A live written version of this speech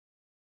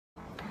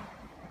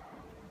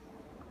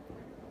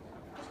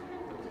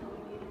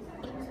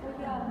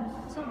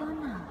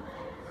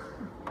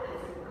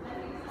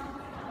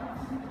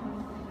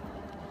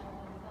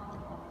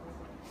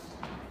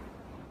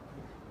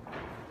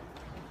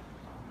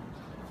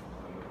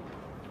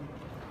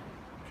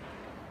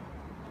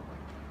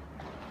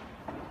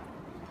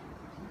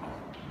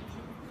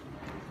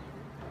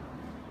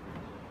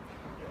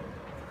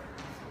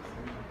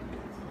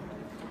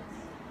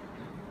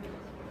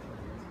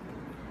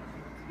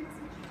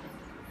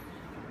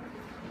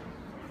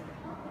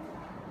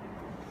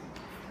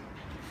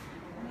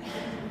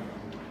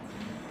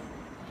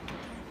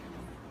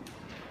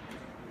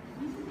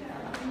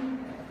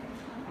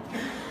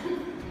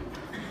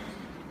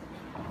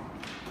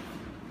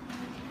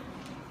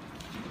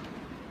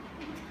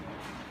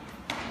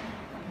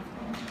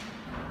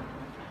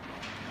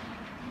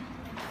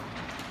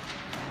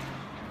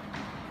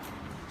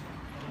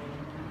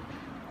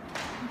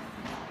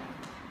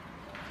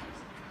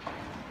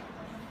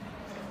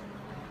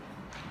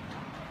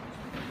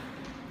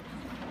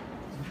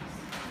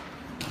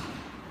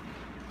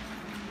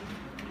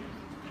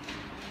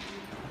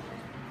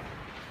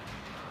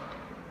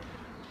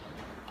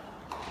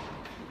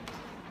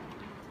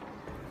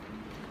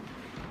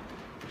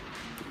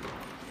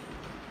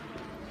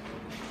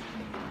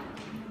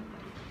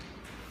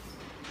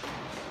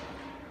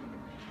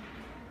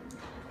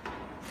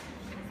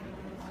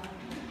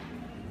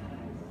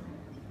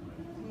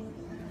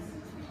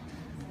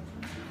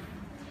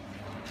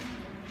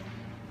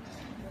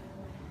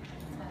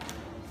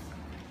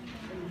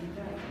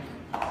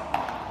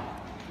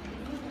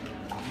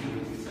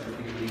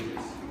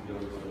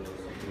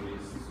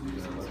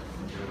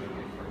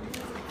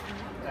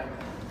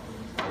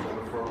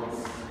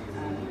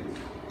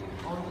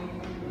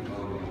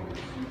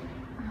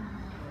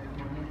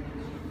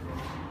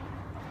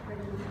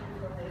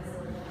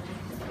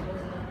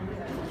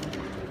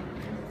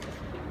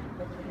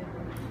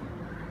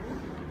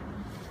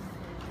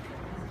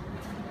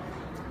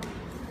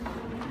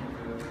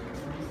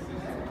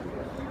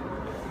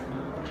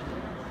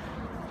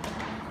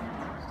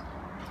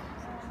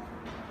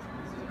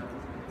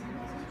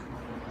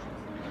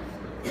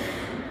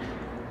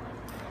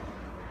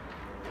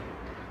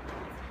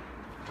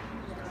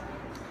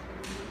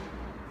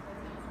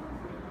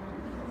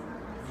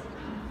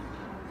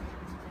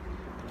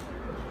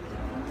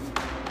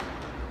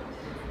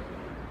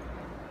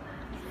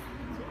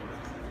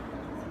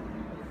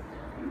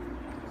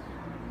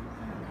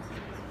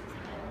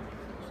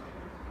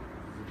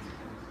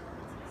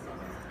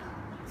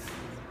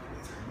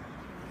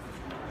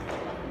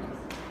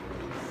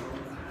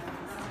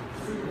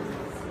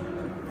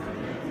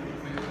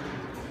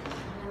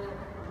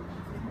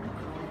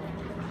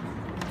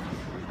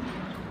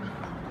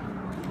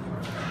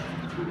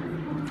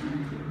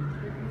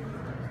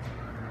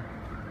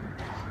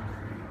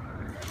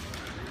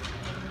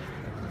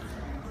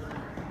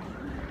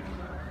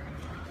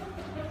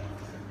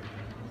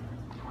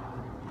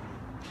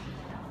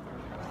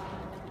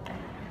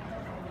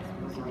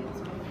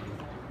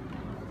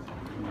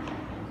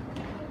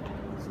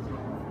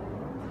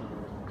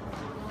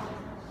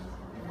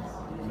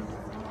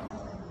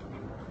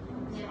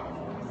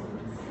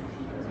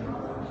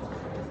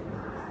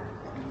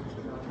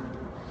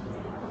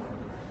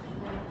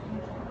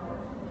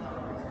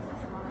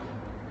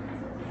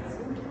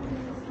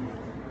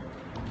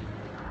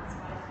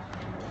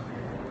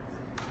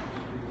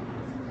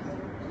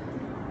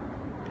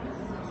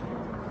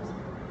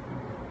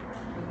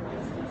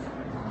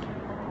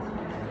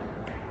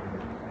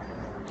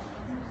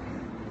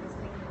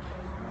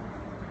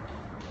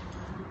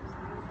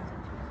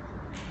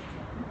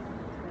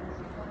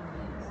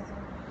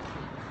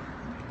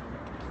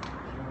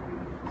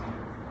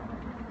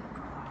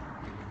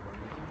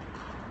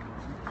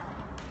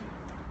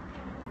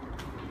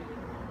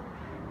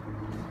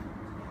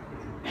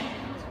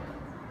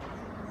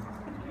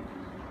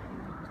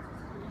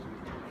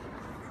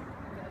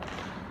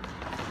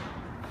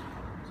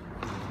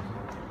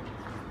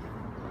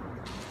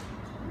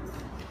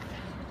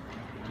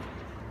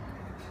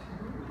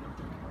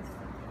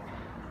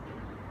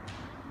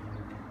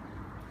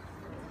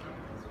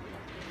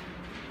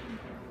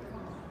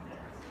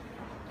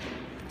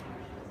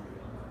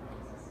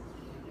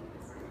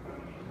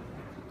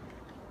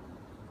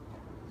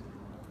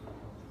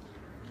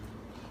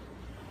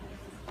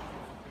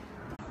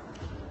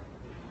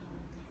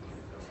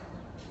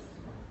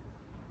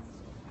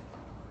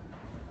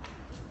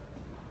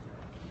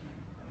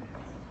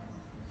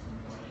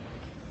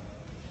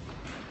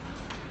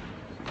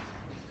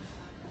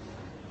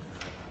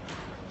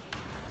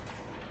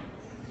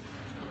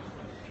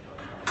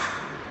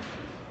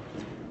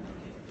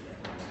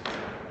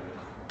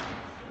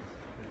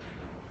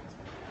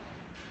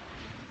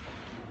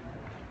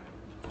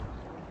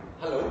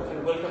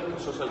Welcome to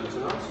Social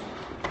Dissonance.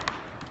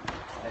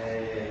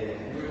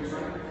 We're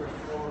trying to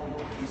perform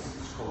this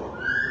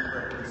score.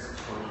 This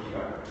score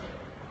here.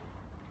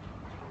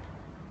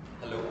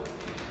 Hello.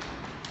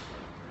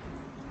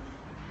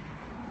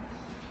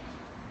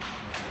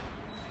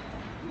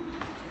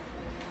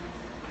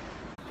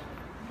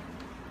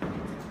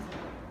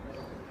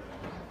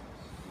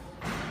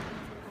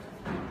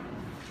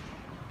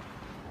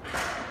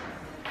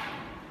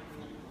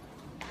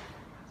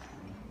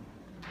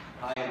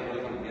 Hi and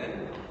welcome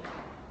again.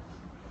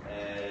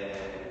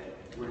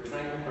 We're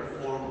trying to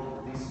perform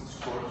this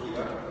score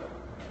here.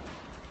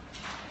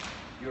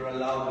 You're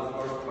allowed, of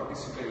course, to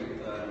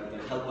participate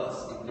and help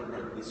us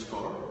interpret this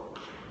score.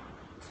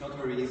 It's not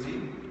very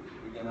easy.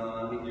 We're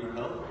gonna need your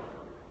help.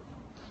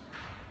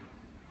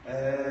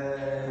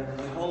 The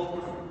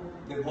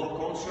whole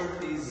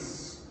concert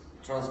is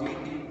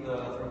transmitted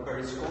through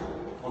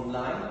Periscope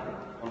online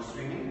on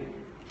streaming,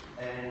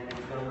 and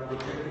we're gonna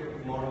project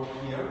it tomorrow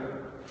here.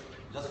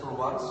 Just for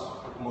once,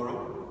 for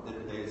tomorrow,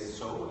 that day is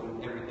so,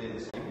 and every day the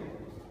same.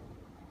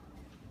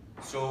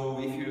 So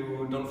if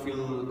you don't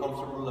feel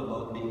comfortable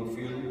about being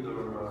filmed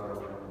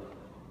or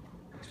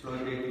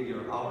exploiting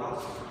your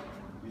auras,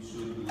 you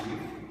should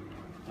leave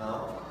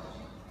now.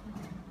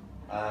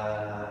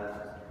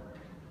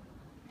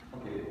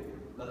 Okay,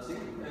 that's it.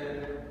 I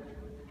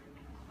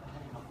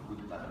have a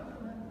good time.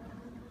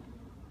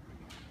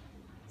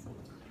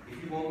 If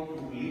you want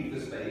to leave the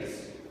space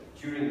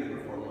during the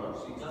performance,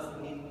 you just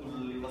need to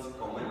leave us a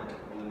comment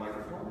on the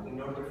microphone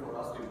in order for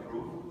us to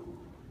improve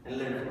and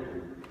learn from you.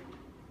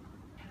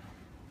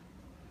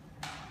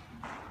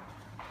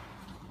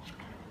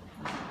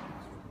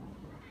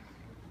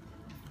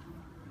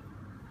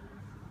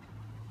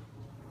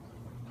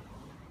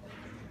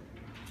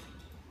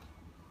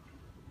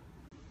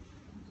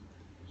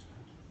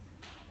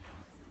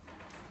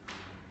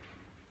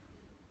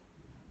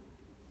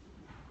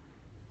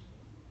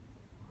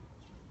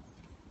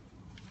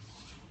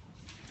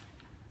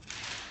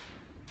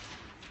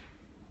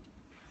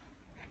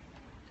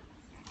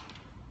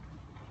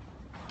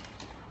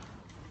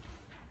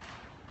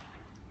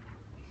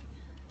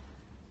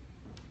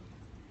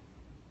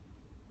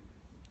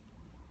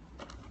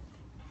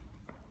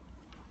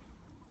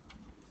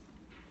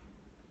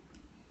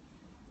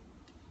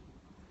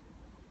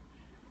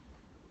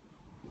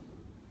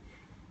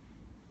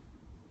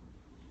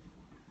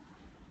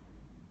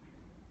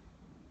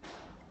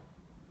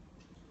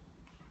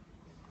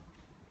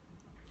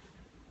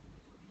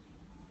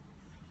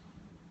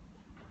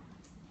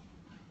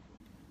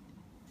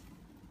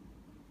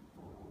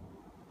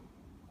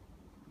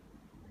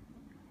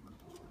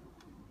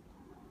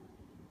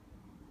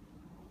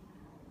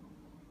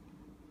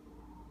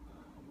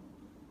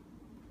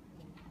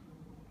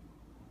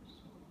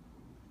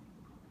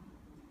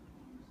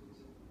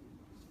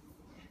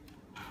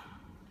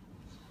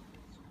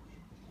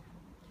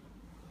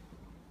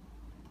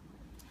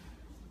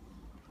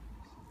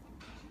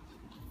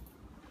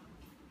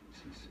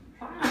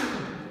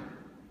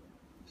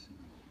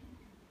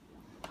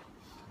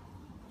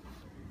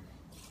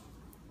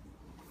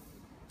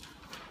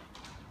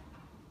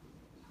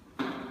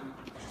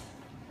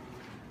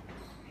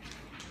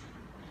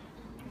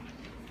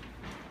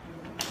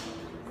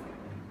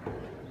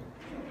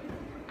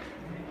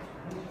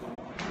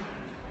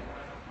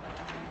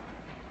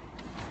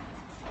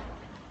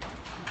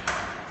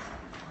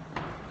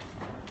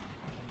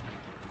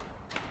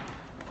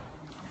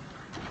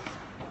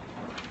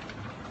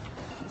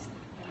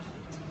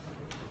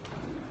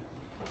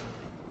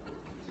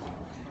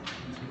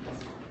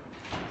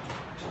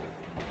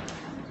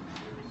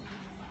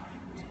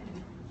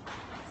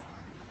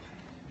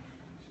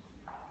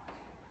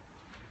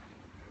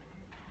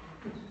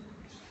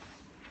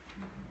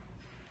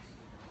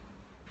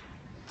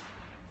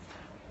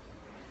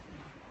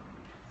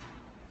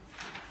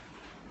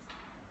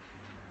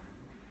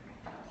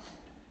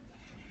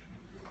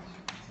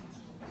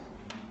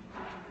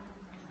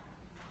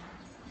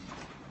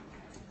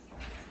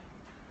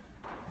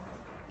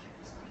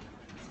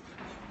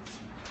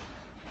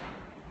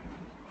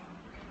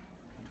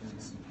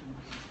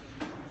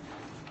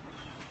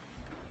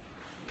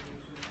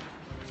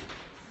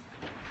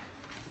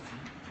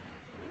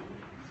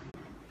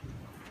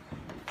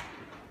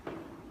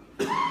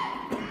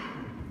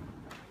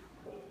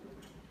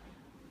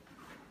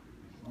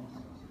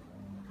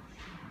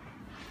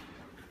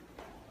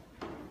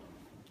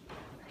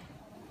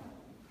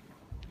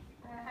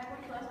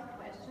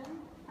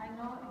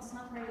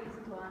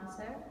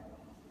 Answer.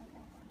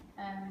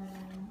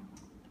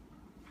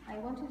 I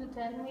want you to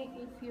tell me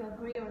if you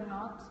agree or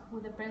not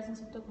with the presence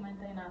of document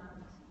dynamics.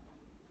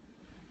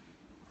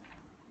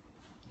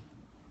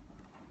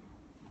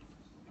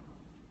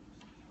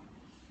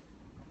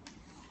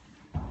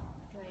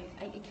 Right.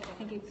 I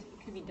think it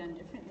could be done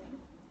differently.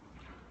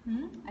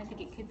 I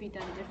think it could be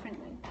done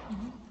differently.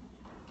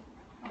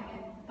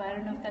 But I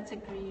don't know if that's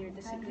agree or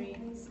disagree.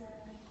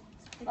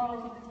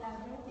 Oh,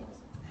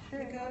 Sure.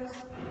 It goes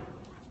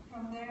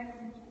from there.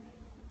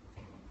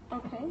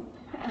 Okay.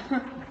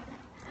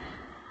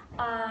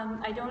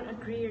 I don't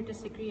agree or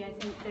disagree. I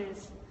think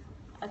there's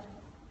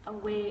a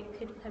way it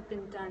could have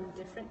been done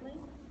differently.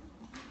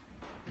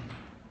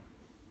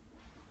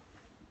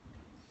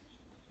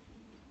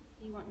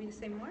 You want me to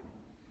say more?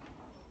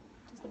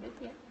 Just a bit,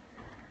 yeah.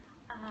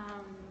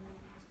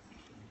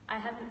 I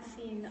haven't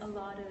seen a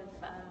lot of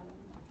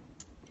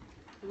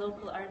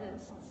local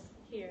artists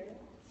here,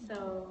 so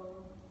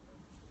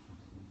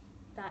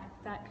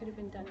that could have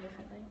been done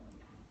differently.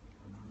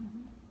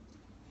 Mm-hmm.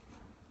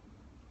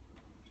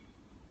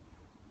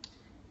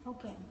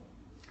 Okay,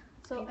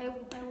 so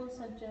I will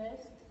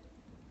suggest.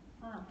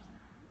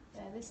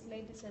 This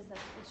lady says that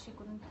she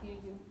couldn't hear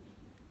you,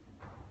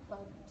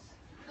 but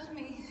Not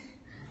me.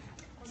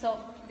 so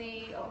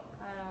the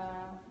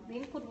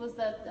input was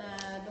that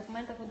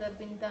Documenta could have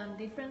been done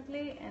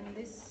differently, and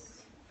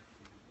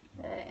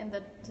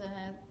that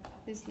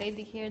this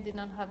lady here did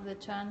not have the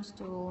chance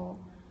to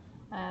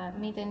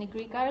meet any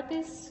Greek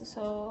artists,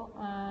 so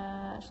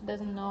she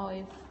doesn't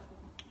know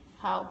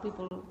how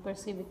people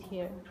perceive it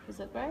here. Is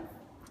that right?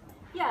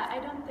 Yeah, I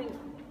don't think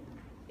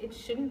it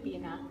shouldn't be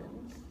in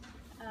Athens.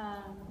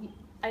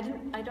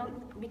 I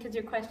don't, because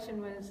your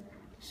question was,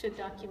 should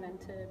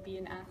Documenta be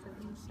in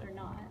Athens or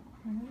not?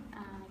 Mm-hmm.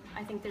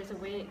 I think there's a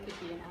way it could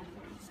be in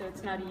Athens, so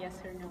it's not a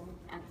yes or no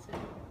answer.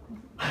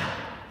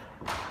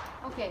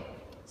 Okay,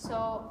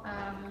 so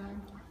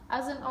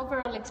as an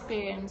overall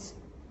experience,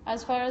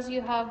 as far as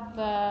you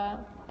have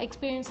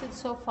experienced it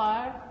so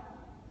far,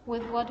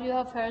 with what you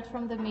have heard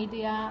from the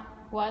media,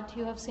 what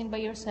you have seen by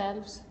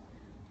yourselves,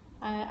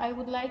 I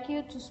would like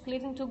you to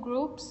split into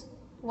groups.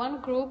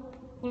 One group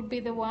will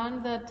be the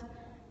one that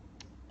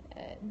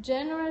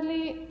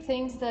generally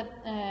thinks that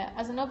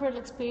as an overall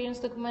experience,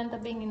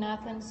 Documenta being in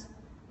Athens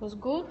was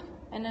good,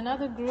 and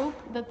another group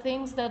that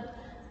thinks that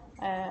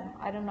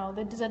I don't know,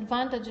 the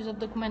disadvantages of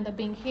Documenta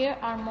being here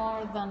are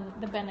more than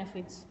the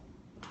benefits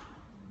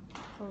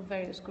for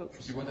various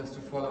groups. Do you want us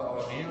to follow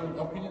our real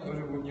opinion,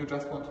 or would you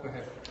just want to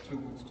have two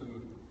groups to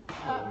do?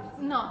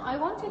 No, I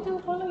want you to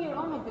follow your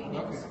own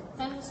opinions.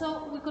 Okay. And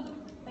so we could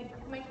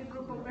make a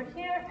group over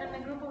here and a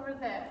group over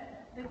there.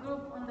 The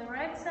group on the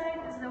right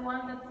side is the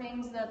one that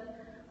thinks that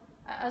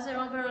as an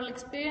overall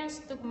experience,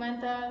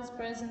 Documenta's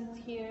presence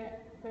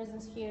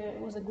here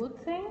was a good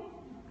thing.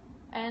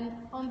 And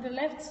on the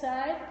left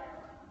side,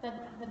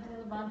 that the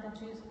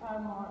disadvantages are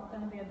more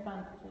than the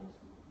advantages.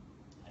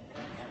 And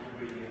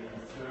maybe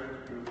a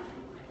third group,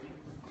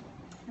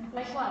 maybe?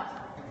 Like what?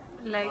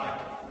 Like,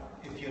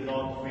 If you're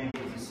not really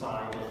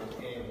decided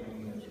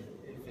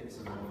if it's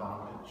an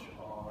advantage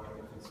or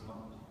if it's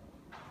not.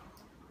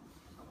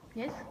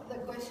 Yes? The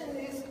question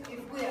is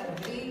if we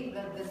agree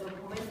that the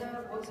Documenta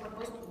was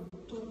supposed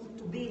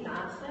to be in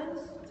Athens,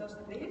 just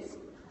this,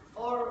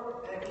 or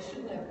it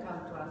shouldn't have come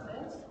to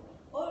Athens,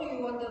 or you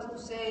want us to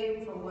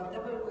say from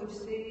whatever we've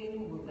seen,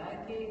 we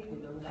like it, we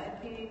don't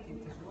like it, it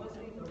is worth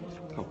it or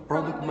not. So,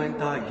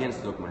 pro-Documenta, against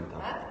Documenta.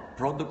 Huh?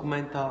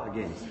 Pro-Documenta,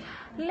 against.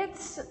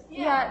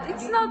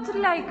 it's not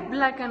like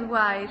black and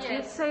white. Yes.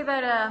 Let's say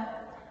that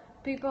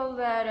people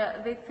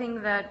that they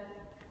think that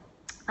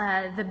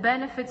the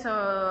benefits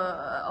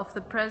of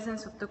the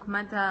presence of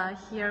Documenta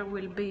here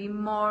will be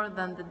more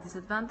than the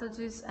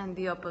disadvantages, and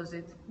the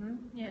opposite.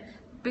 Yes.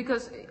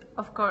 Because,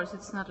 of course,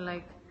 it's not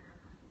like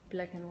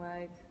black and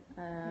white.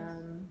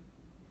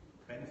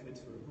 Benefits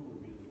for who,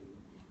 really?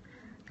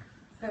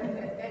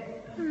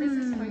 This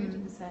is for you to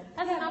decide.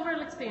 As an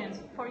overall experience,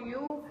 for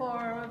you,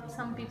 for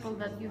some people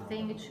that you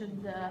think it should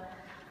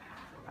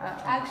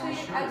Actually,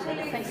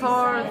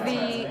 For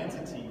the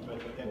entity, but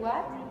that,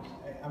 what?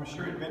 I'm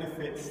sure it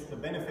benefits. The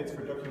benefits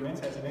for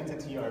Documenta as an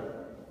entity are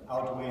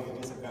outweigh the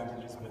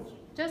disadvantages,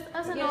 but just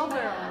as an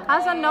overall.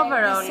 As an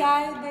overall.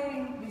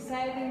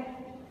 deciding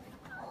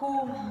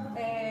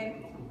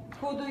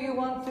who do you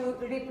want to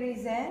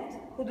represent,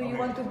 who do you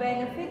want to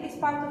benefit is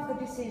part of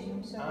the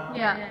decision. So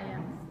Yeah.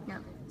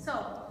 So,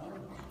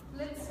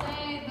 let's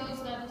say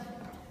those that,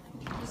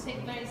 to say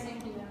it very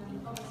simply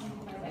and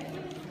oversimplify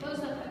directly, those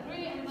that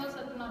agree and those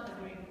that do not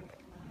agree.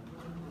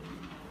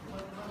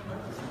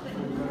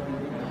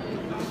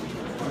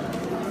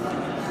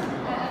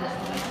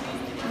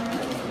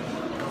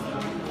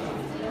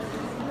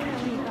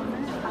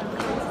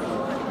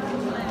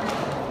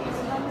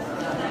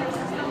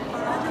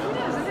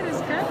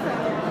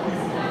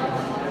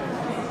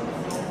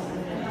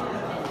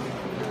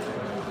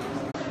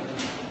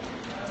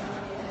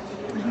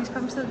 Εμείς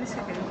πάμε στο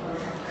disagree.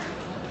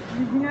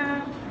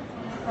 Μια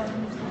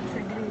πάμε στο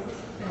disagree.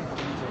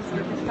 Στο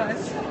τη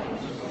φάση.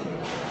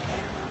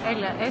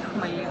 Έλα,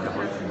 έχουμε λίγο.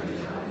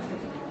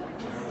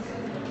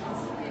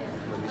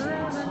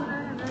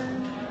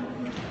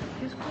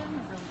 Ποιος κάνει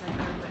αυτό που θα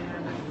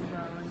κάνει να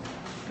κουμπάουν?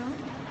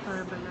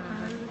 Τώρα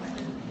πελάτε.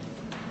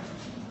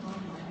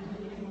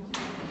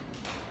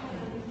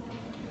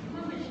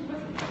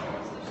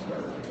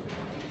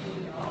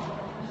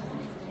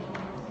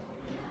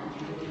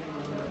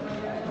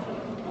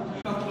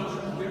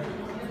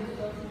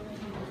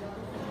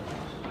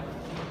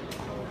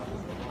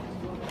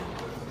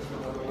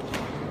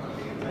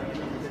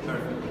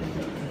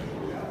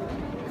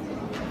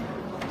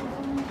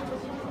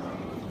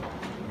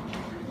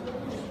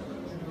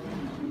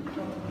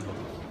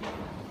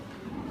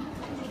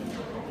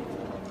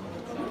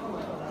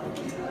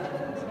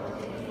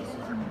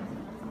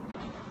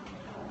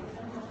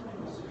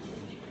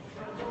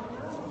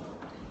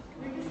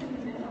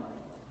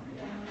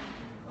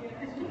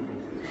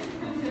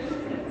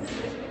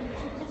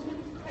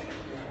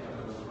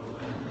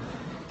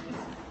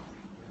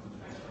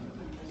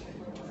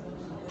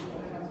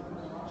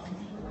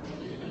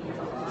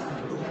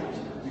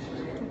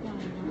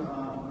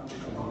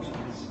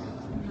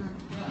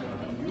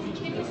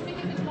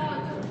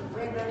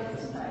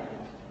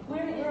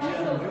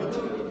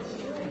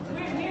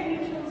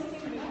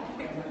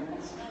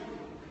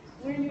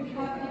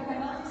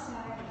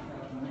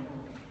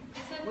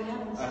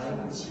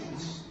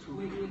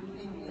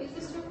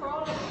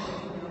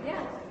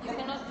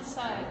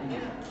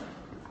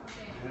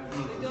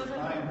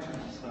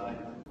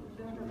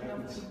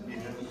 We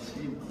haven't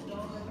seen.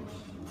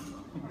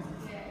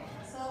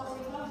 So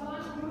we have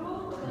one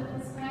group that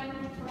is kind of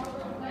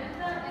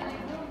pro-documenta and a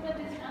group that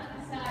is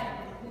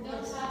undecided. We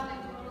don't have a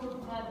group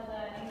that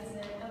is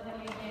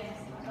totally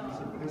against.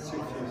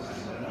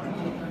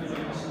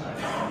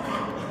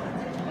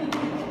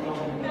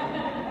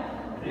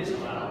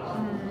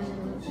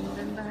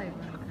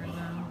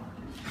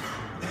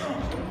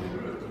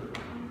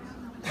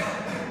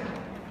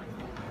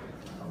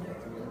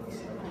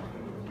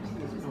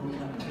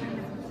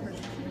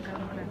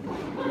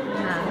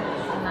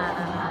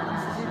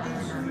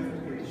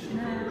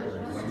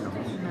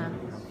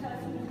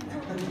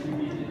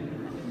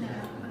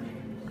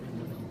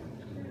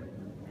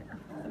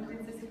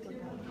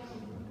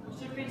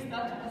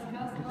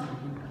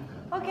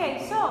 Okay,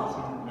 so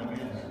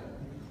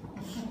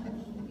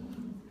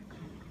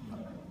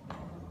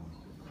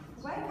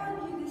why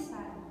can't you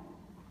decide?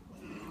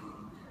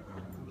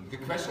 The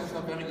question is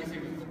not very easy.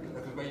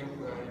 The way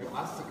you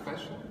ask the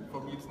question,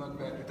 for me, it's not.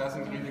 It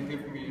doesn't really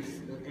give me.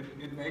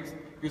 It makes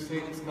you say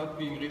it's not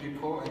being really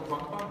pro and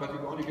contra, but you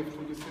only give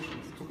two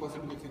decisions, two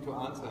possibilities to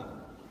answer.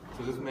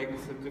 So this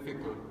makes it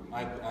difficult.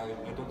 I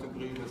don't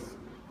agree with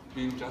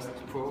being just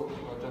pro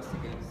or just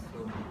against.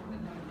 So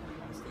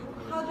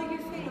How do you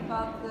feel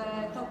about the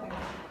topic?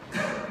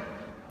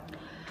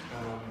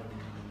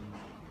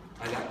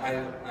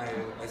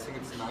 I think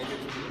it's an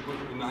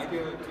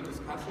idea to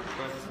discuss it,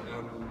 but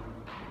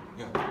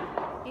yeah.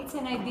 It's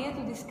an idea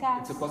to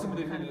discuss. It's a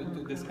possibility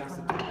to discuss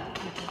it.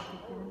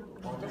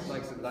 Oh, just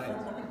like the light.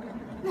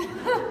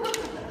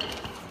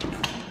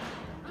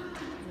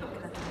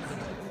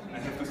 I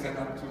have to stand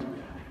up too.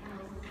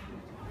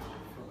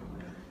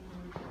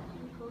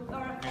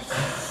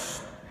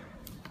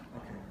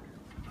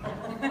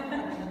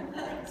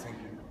 Thank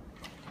you.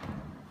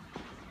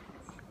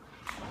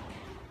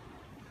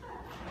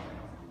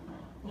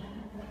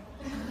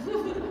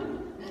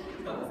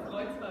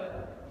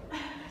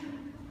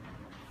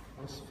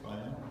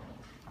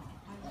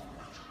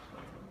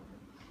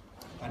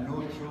 I know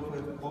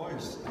Joseph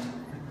Beuys, and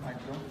I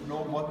don't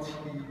know what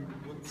he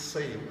would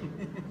say.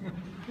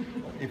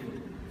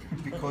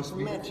 Because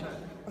we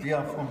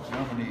are from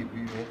Germany, we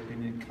have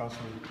been in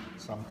Kassel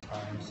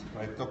sometimes,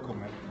 by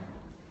documenting.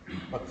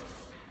 But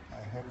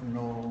I have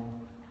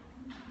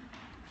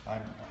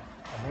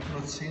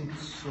not seen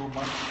so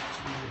much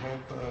to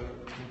have a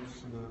good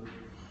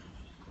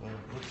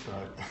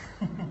website.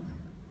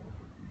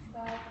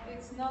 But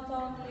it's not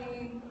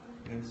only.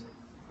 Yes.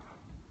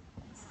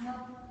 It's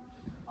not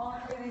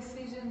only a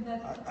decision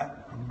that.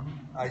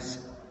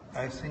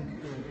 I think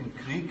in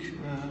Greek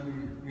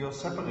we are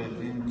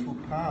separated in two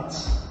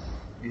parts.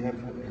 I've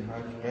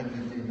read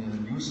it in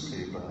a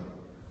newspaper,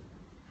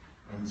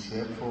 and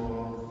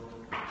therefore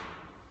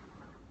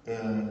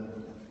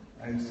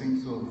I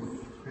think so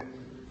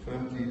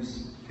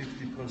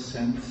 50%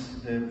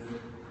 have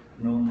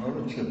no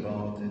knowledge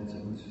about it,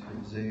 and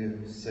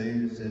they say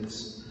that's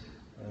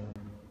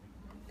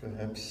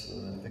perhaps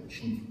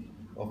action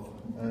of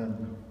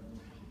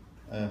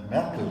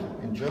Merkel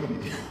in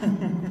Germany,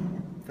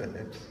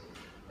 perhaps,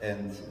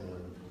 and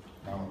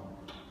now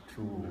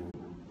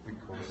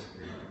because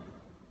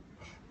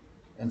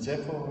and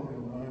therefore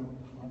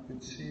I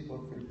could see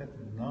what will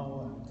happen now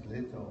and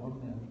later on,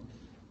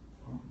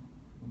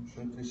 and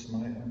that is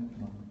my end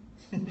now.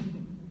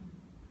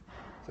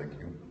 Thank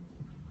you.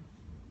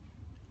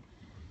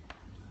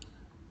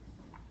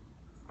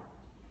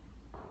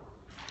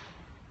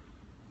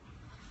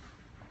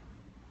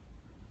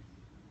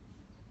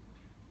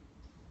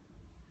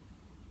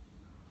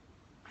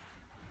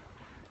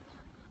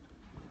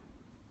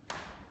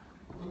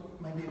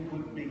 Maybe it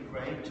would be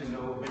great to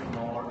know a bit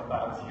more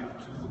about you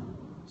too.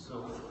 So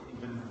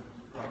even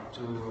like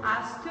to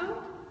Us too?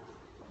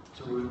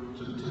 to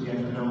get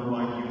to know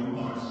why you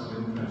are so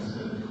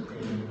interested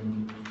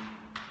in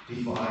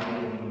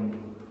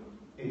dividing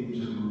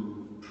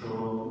into pro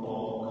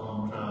or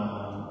contra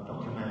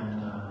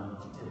documenta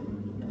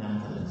in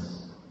Athens.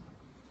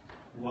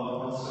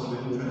 What's so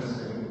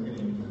interesting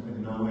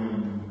in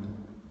knowing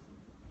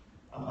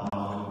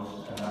about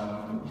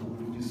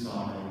who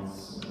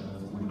decides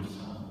which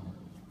side?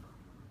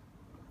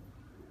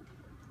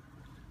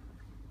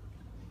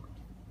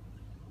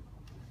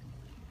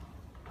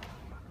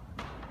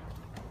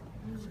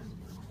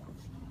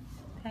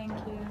 Thank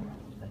you.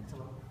 Thanks a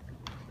lot.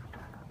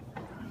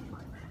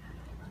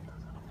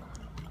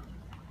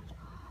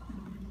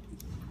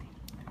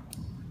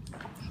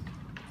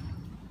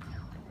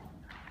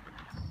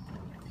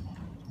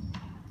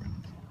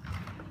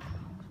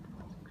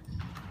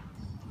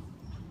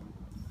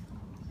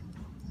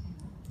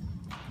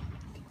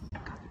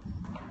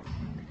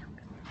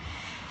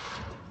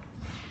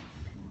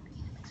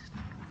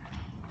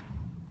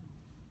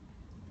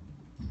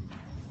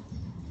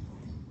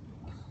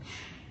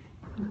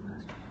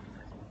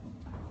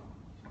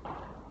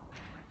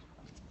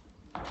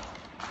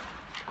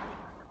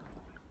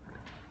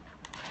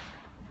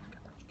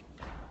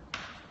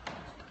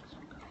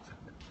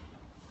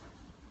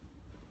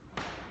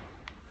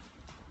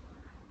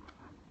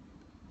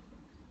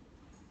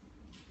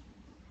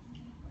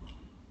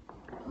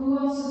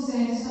 wants to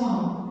say a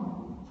song?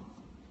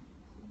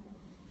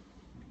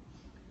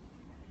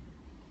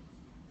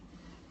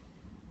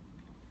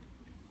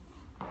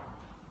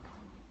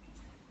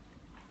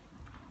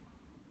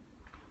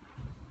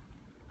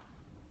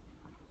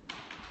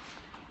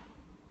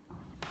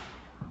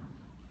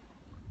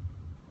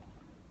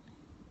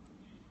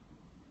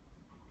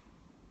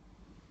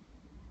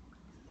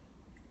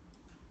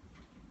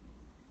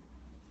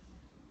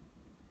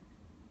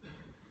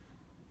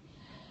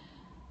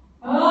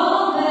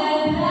 All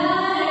that I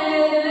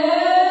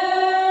learned,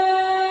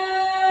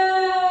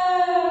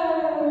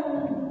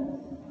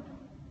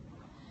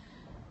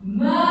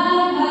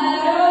 my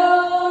heart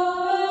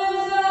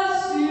always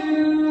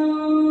assumed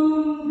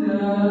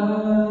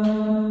that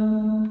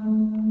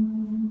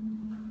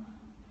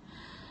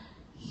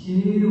he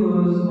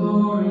was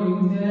more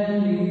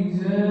intelligent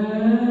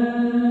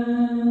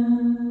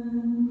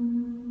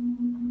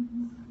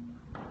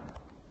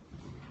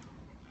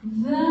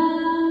than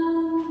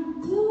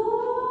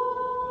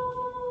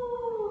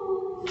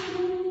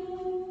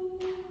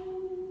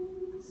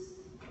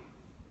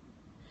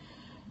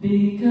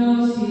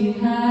because he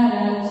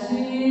had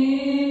achieved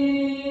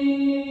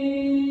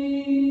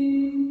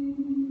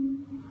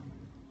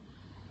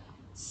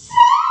so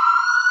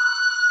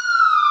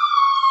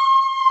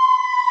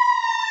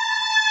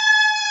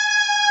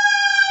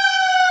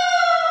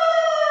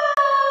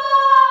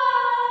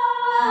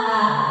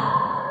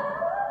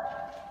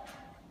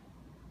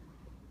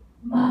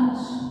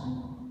much.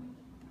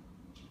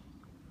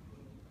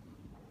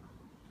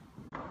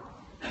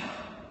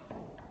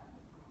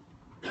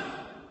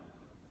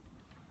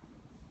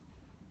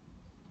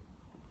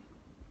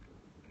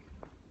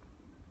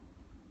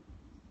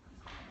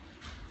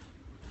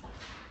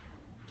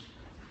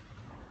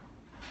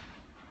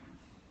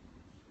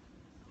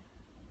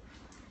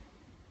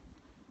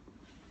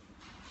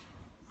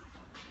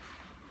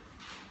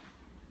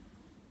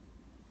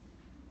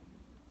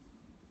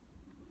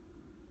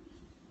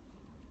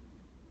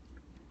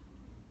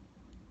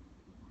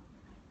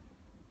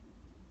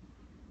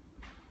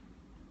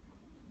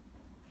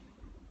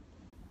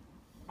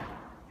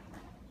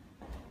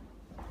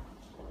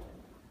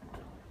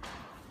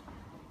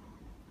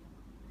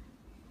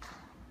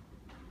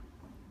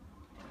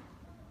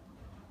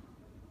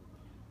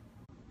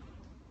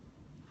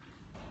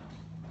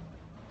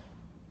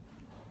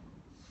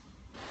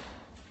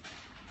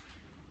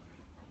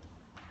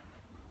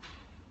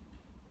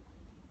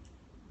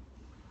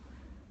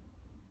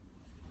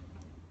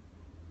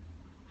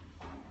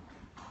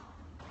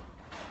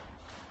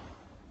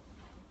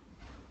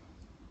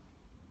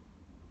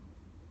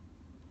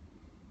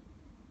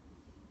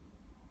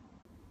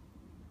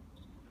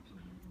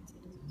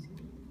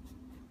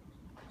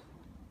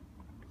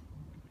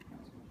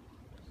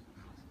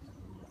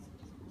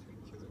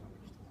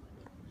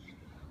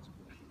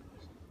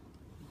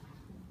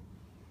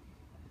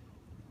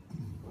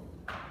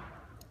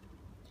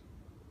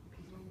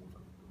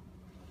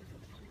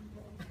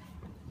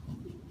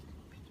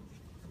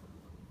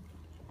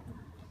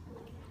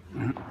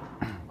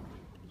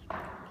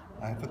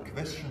 I have a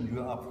question. You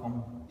are from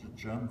the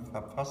German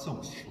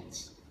Verfassungsschutz.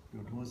 You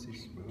know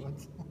this word?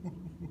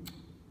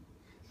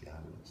 Yeah,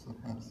 it's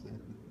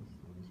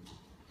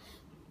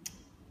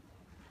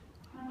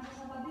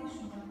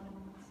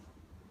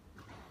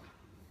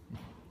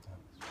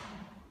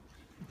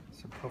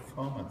a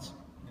performance.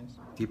 Yes.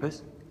 Τι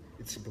είπες?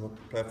 It's a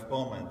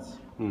performance.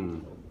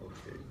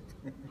 Okay.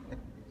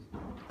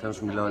 Θα να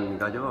σου μιλάω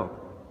ελληνικά κι εγώ.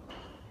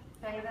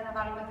 Θέλετε να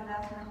βάλουμε τη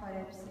Δάφνη να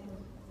χορέψει?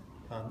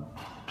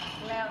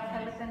 Λέω,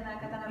 θέλετε να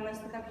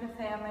καταναλώσετε κάποιο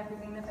θέαμα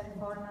επειδή είναι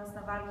performance,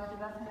 να βάλουμε τη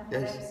Δάφνη να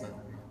χορέψει?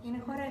 Είναι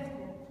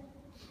χορεύτρια.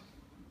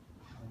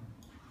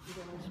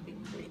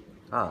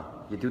 Α,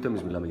 γιατί ούτε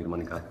εμείς μιλάμε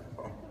γερμανικά.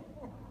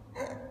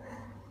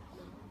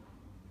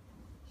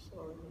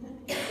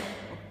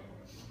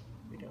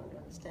 We don't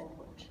understand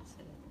what she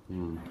said.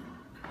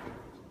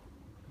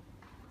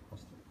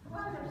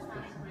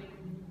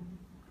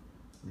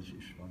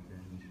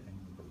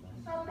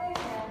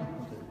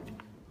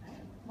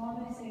 Μόνο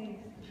εσύ.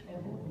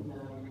 Εγώ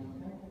μιλάω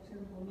ελληνικά και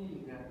ξέρω πολύ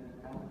λίγα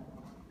αγγλικά.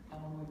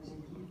 Αλλά μου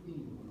εξηγεί.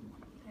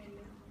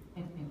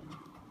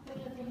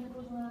 Θέλετε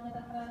μήπως να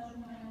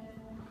μεταφράσουμε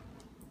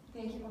τι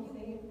έχει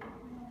υποθεί?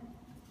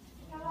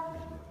 Καλά,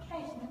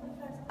 έχει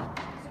μεταφράσει.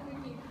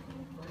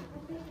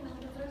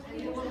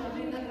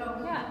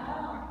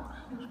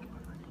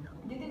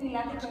 Γιατί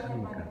μιλάτε και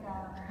γερμανικά?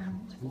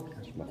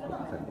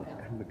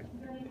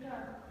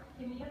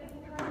 Και μιλάτε και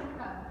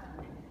γερμανικά.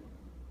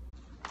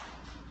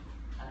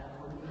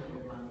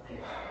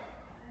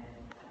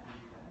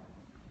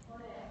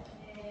 Ωραία.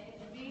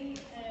 Επειδή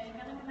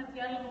κάναμε ένα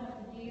διάλογο με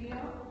τον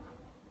κύριο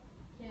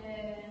και...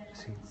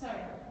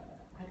 Sorry.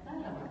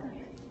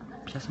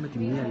 Πιάσαμε τη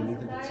μία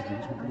Ελληνίδα και τη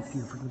συγκεκριμένα με την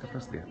κοινωνική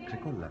μεταφραστρία.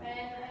 Ξεκόλλα. I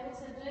would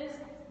suggest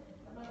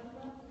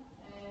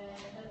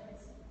that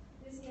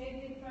this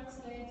lady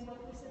translates what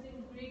we said in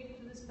Greek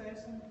to this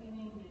person in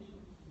English.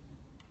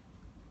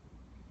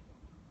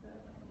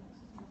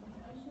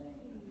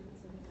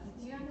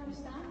 Do you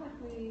understand what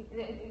we...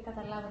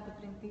 Καταλάβατε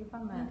πριν τι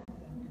είπαμε?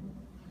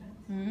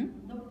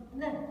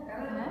 Ναι,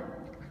 καλά.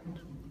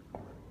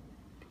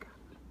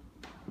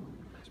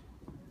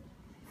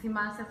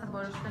 Θυμάστε, θα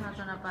μπορούσατε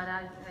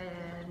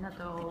να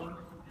το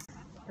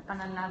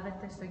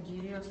επαναλάβετε στον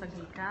κύριο στα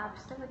αγγλικά,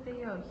 πιστεύετε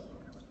ή όχι?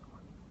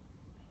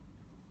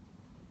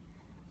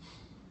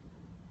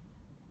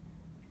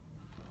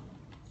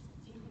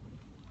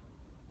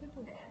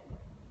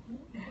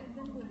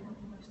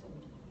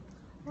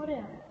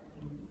 Ωραία.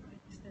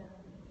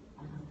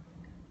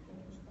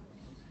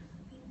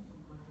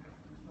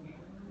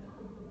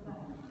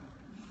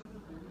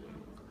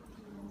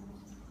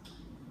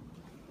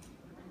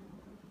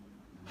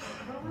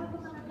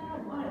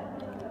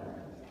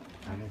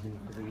 Άρα δεν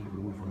είναι την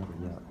προηγούμενη φορά,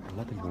 παιδιά.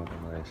 Πολλά τελειώματα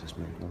μου αρέσει, ας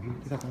πούμε. Να δούμε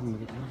τι θα κάνουμε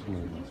με την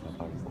άλλη μας να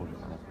πάρει όλη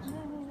την άφηση.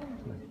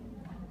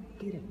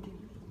 Τι ρε, τι.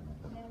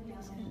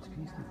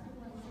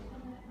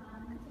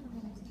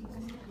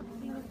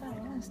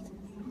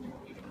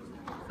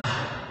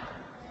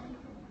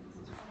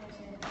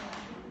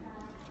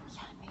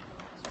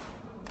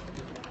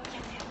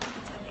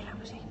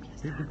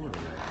 Δεν μπορώ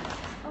να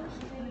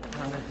Όχι,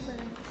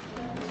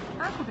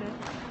 άκου βρε.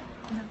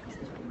 Να πεις,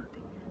 ας πούμε, ότι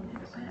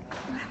εδώ πέρα...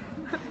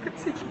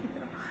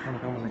 Πάμε,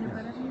 πάμε, Για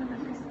παράδειγμα, να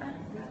πεις,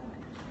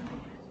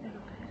 εδώ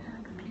πέρα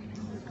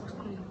κατηγορούμε πώς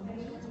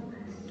κολλούμαστε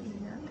και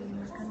ότι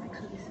μας κάνουν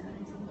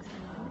exodizing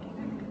και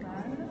κάνει και το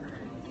άλλο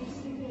και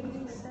εσείς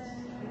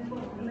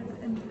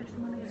ενδιαφέρεστε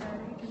μόνο για τα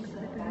έργα και μας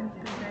λέτε δεν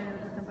πέρα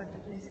όταν πάρετε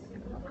θέση και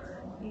αυτό.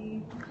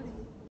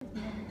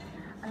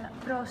 Αλλά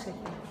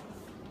πρόσεχε.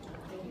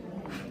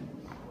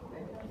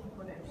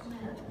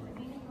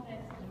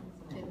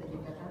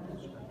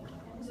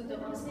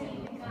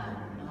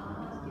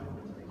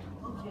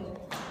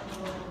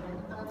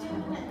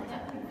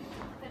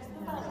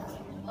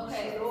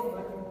 Okay,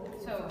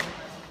 so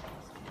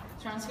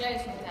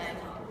translation time.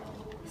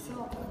 So,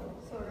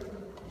 sorry.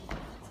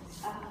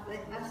 They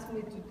asked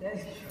me to tell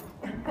you.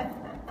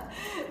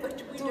 But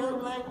we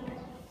don't like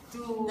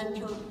that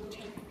you're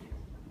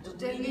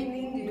tell in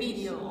English.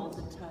 video all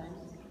the time.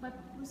 But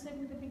we said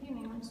in the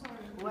beginning, I'm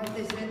sorry. What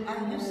they said?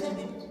 You said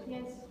it?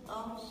 Yes.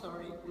 Oh,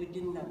 sorry, we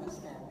didn't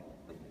understand.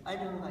 But I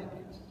don't like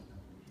it.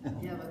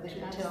 Yeah, but they To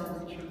tell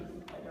the truth,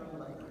 I don't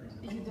like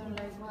it. You don't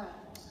like what?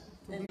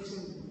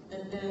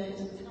 That there is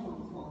a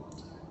film all the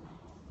time.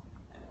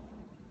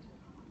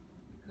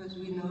 Because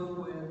we know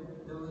where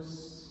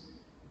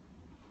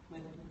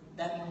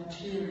that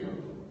material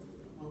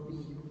will be.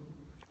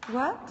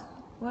 What?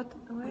 What?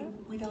 Where?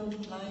 We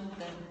don't like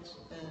that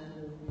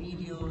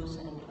videos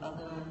and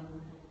other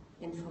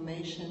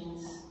informations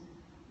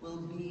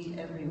will be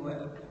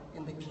everywhere,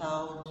 in the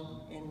cloud,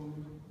 in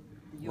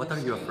the USA. What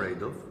are you afraid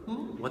of?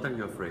 What are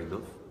you afraid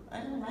of? I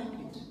don't like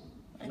it.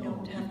 I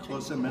don't have to.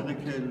 Because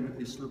America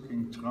is looking,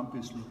 Trump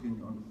is looking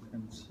on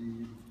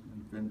conceive,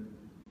 and when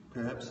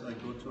perhaps I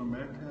go to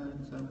America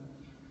and then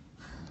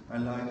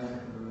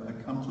I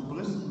come to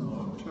Britain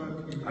or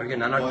Turkey. Are you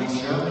an anarchist?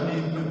 Or Germany,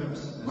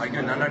 perhaps. Are you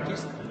an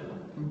anarchist?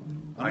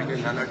 Are you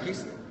an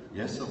anarchist?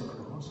 Yes, of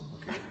course.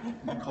 Okay.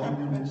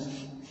 Communist.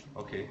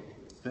 Okay.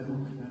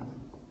 Democrat.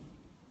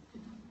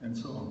 And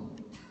so on.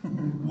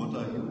 What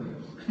are you?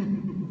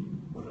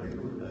 What are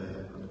you?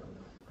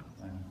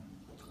 I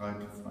try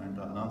to find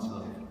an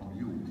answer from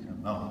you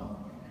now,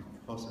 if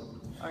possible.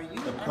 Are you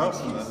a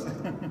personal?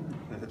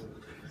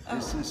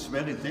 This is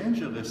very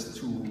dangerous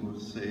to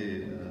say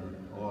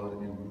all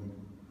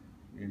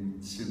in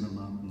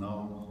cinema now.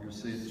 You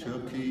say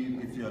Turkey,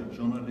 if you are a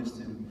journalist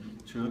in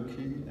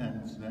Turkey,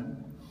 and then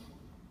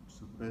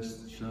the best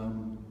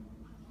German.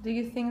 Do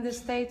you think the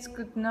states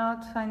could not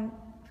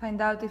find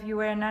out if you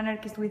were an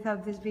anarchist without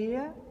this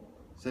video?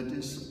 That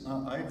is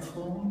an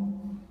iPhone.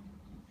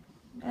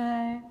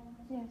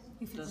 Yes.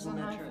 It doesn't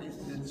matter.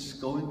 It's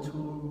going to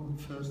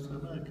first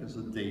America,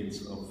 the dates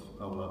of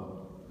our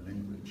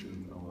language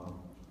and our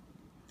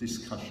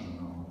discussion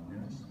now,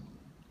 yes?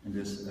 And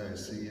this, I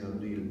see a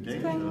real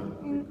danger.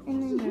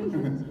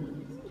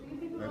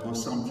 I was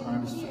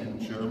sometimes in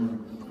German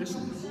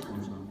prisons.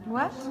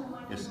 What?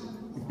 Yes.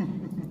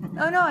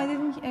 Oh no, I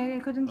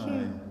couldn't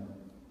hear.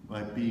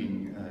 By being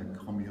a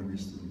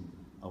communist in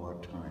our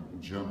time, in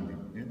Germany,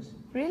 yes?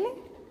 Really?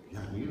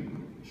 Yeah, really.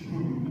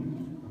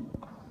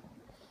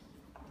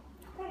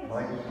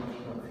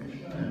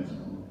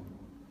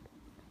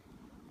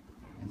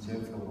 And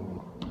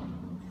therefore,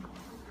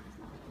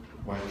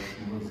 quite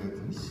sure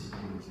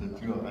that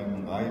you are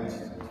right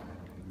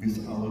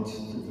without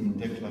the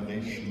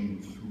declaration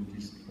to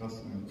discuss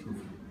and to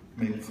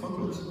make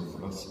photos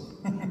of us.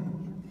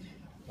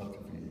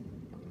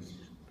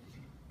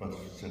 But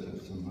that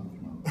is enough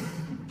now.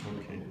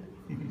 Okay.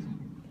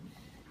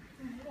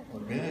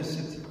 Where is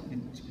it?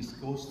 It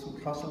goes to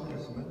Kassel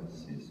as well,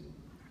 see?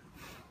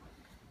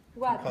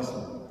 What?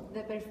 Kassel.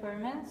 The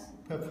performance?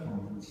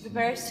 Performance. The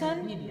person?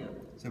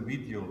 The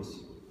videos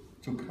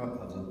to cut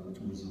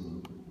to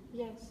the.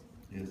 Yes.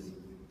 Yes.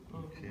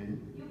 Okay.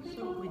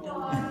 So we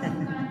don't are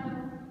kind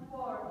of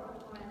for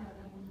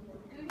documentary.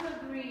 Do you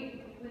agree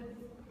with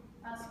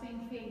us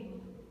being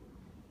filmed?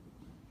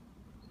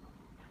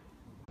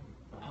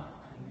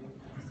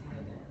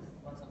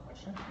 What's the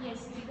question? Yes,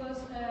 because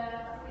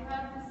we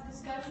had this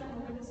discussion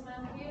with this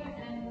man here,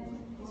 and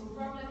his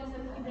problem is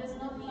that he does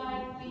not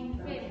like being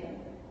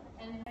filmed.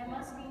 And I'm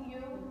asking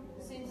you,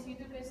 since you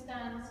took a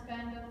stance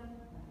kind of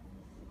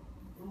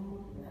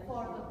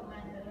for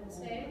documentary, let's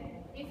say,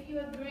 if you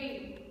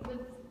agree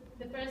with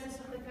the presence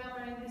of the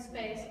camera in this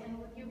space and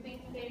with you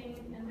being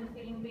filmed and the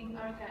film being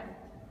archived.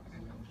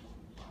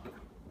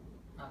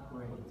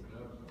 Great.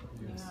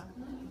 Yes.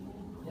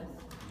 Yes?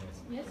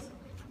 Yes?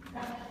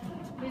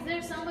 Is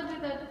there somebody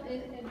that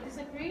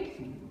disagrees?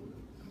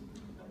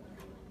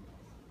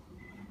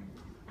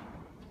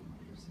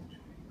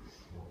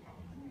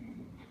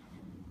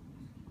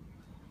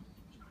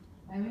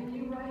 I mean,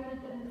 you write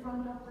it in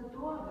front of the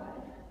door,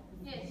 right?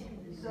 Yes.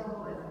 So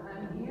if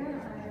I'm here,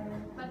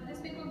 But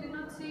these people did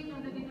not see it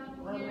and they did not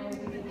hear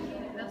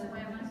it. That's why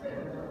I'm asking.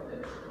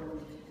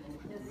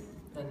 Yes.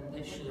 Then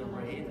they should have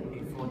read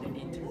before the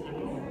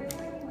interview.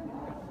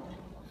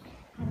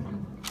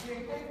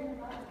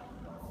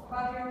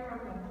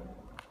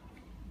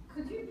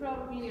 Could you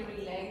probably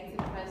relate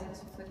the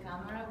presence of the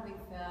camera with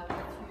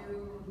what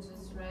you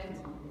just read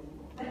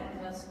on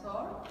the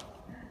score?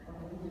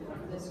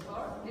 The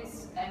score?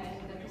 This, I mean,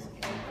 the piece of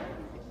paper?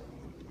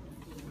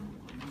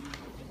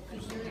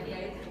 Could you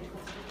relate it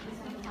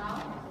somehow?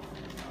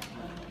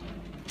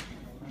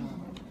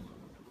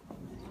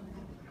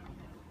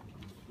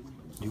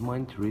 Do you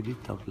mind to read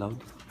it out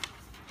loud?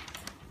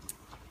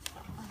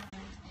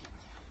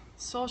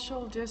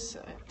 Social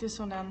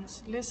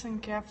dissonance. Listen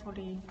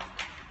carefully.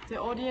 The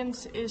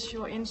audience is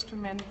your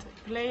instrument.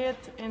 Play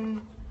it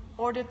in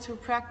order to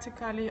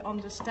practically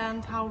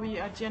understand how we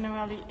are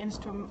generally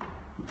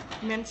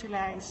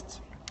instrumentalized.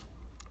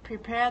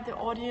 Prepare the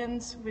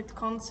audience with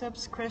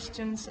concepts,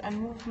 questions,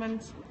 and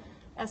movements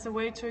as a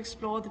way to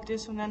explore the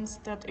dissonance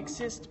that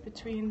exists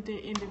between the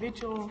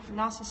individual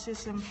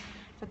narcissism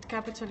that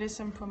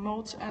capitalism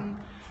promotes and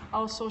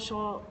our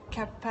social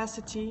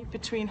capacity,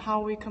 between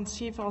how we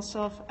conceive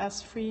ourselves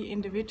as free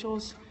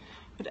individuals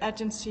with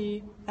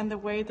agency and the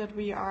way that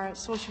we are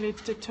socially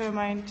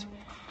determined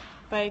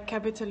by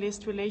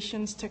capitalist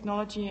relations,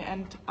 technology,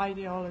 and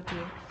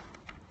ideology.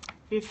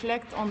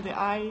 Reflect on the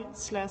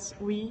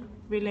I/we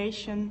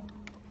relation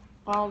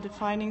while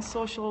defining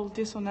social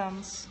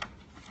dissonance.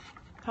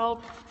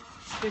 Help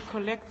the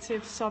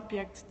collective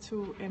subject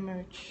to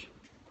emerge.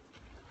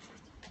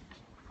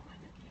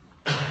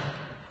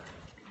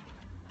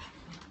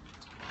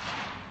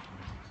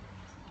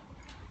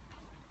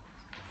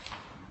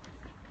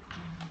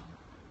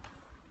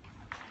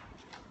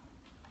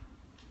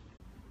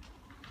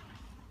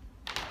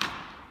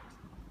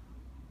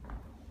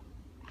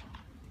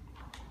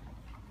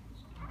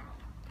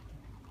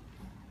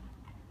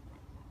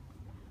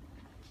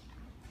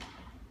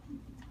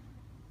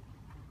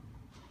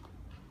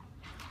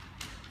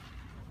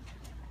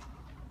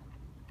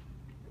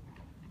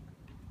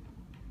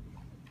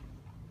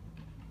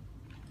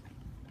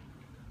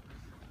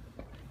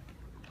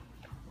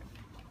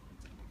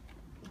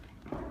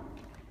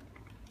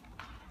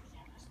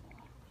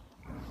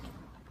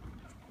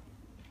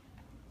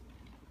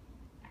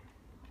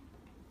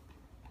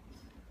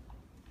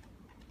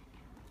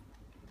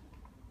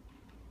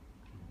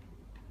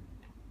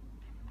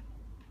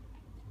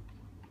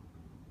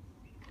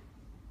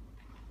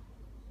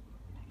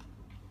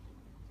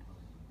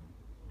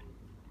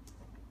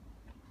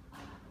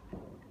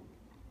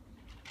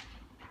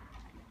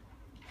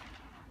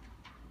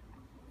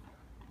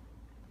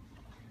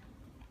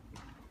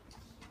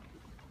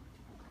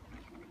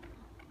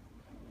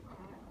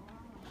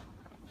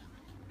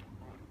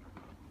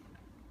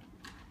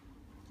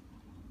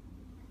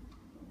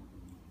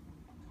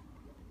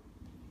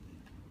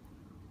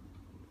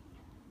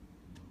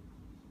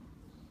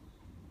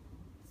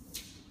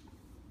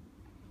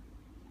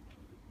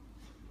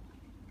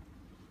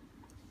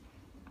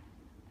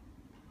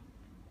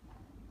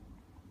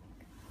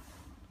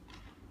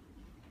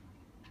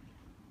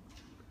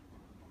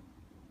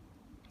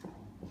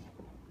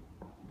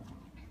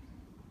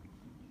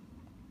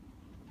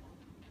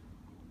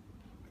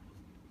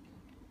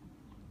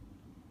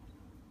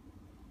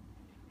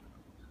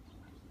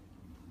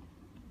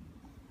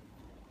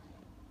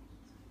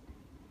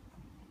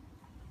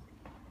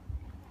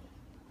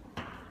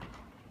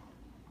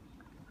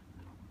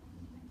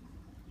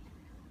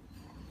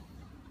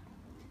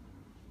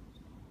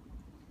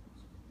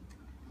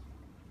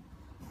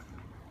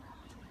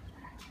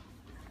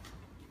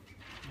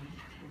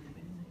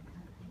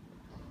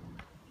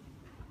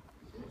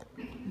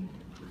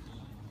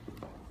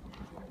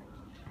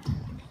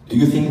 Do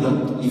you think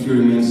that if you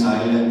remain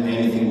silent,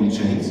 anything will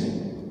change?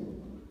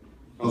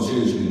 No,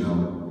 seriously, no.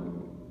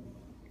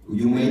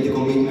 You made a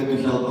commitment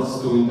to help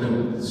us to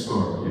interpret the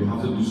score. You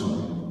have to do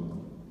something.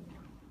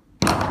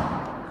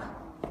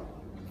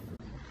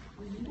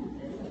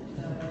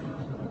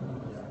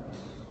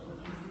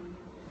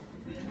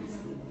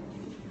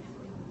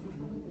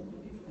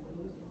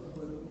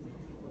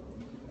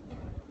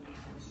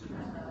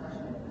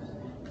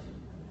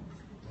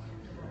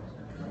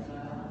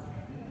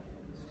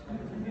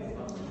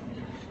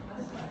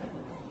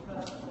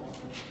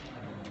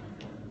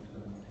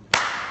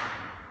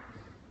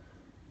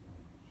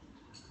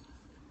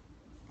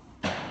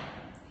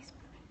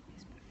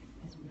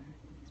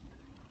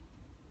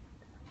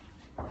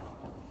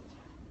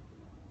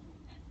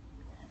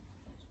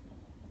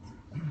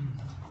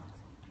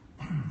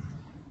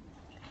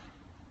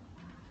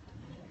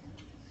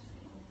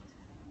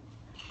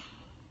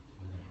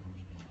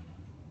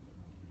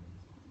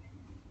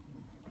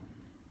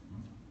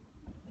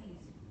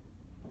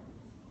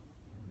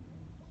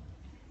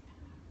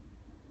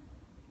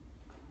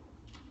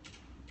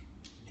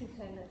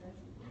 θέλετε.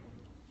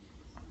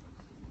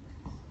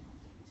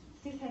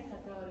 Τι θα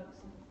είχατε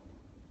όρεξη.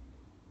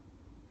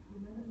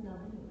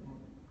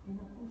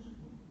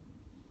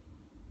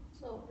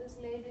 So these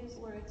ladies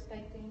were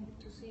expecting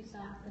to see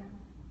something.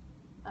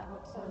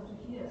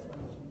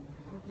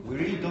 We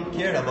really don't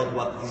care about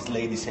what this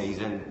lady says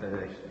and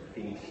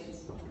thinks.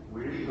 We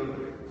really don't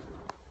care.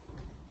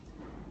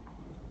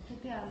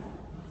 Τι άλλο.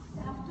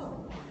 Αυτό.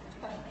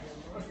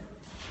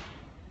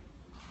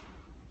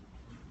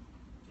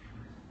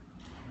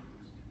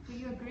 Do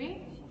you agree?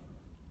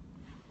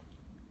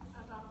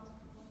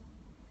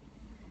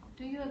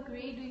 Do you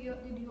agree?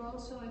 Did you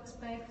also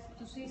expect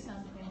to see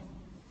something?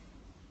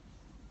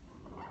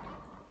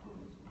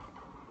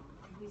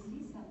 We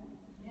see something.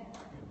 Yeah.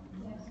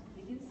 Yes.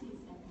 We do see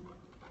something.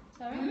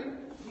 Sorry?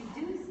 We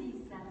do see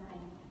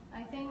something.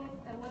 I think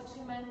what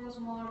she meant was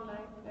more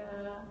like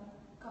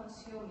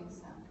consuming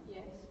something.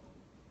 Yes.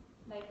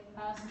 Like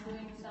us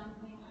doing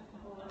something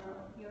for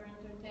your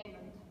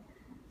entertainment.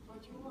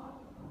 What you want?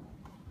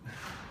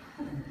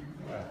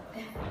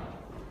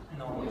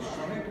 No,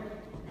 sorry.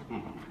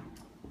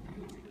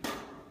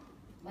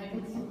 Like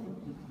it's...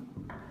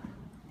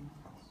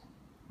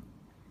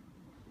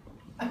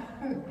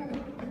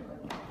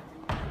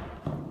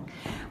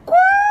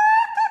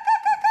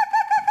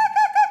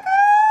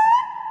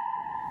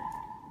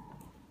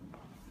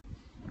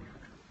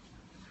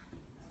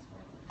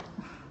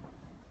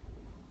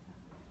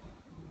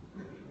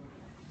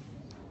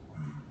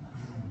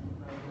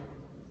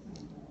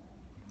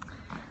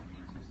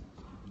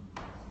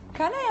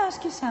 Can I ask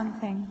you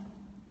something?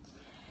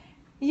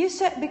 You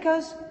said,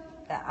 because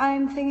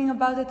I'm thinking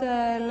about it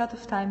a lot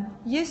of time.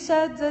 You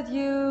said that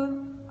you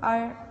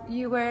are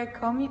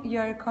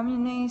a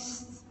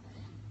communist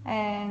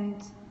and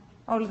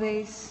all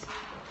this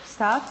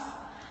stuff.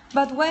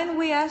 But when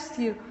we asked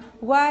you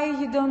why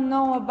you don't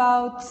know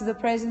about the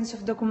presence of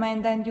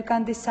Documenta and you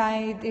can't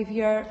decide if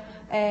you're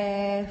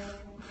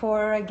for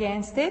or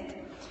against it,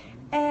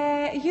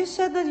 you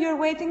said that you're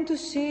waiting to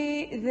see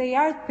the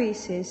art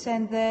pieces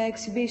and the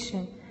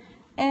exhibition.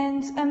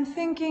 And I'm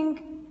thinking,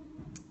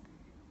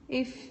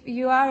 if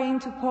you are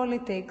into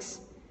politics,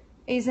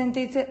 isn't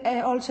it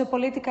also a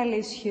political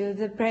issue,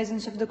 the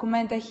presence of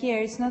Documenta here?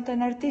 It's not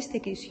an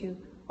artistic issue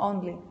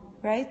only,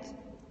 right?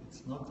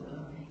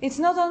 It's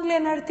not only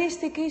an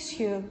artistic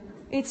issue,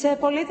 it's a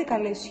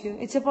political issue.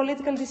 It's a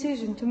political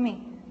decision to me.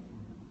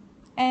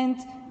 And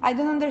I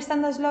don't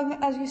understand, as long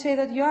as you say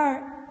that you are,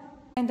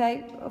 and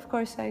of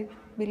course I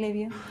believe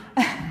you,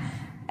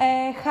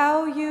 how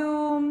you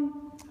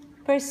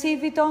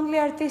perceive it only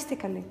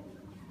artistically.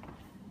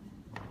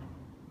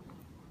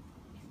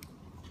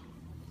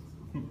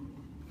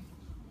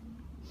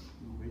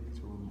 Wait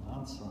to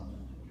answer.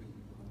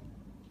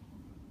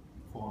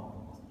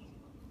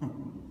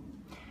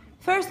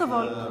 First of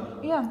all,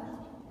 yeah,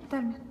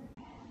 tell me.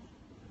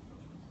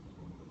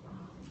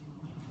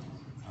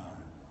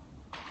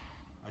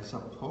 I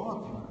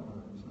support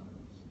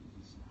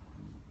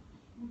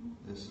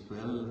as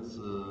well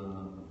the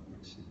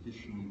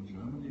exhibition in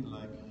Germany,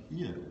 like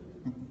here.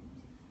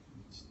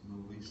 It's no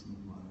reason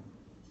why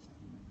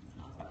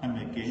I'm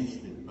against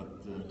it, but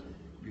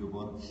you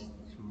want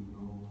to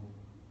know.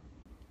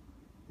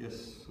 Yes,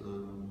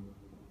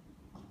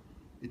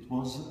 it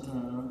was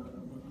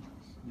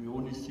the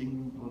only thing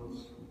what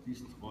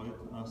destroyed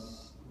us.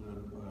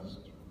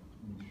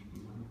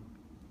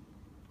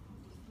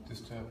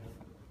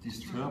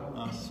 Disturb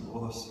us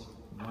was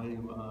why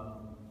you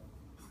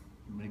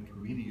make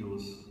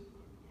videos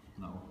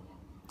now.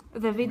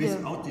 The video.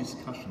 Without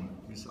discussion.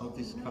 Without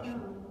discussion.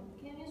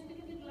 Can you speak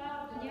a bit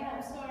louder? Yeah,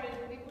 I'm sorry,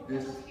 people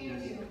Yes, cannot hear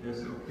yes, you. yes,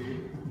 okay.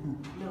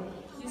 No.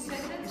 You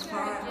said that's As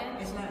very far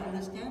gentle. as I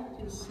understand,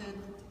 you said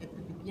at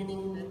the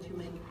beginning that you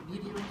make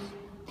videos.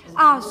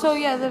 And So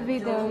yeah, the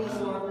video you is.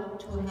 want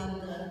to have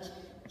that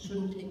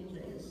shouldn't take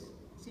place.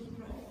 Is it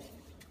right?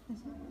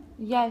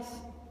 Yes,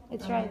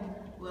 it's right.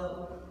 Well,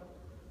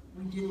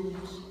 we didn't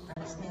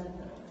understand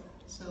that,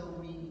 so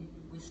we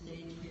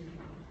stayed here,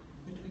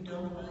 but we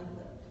don't like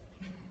that.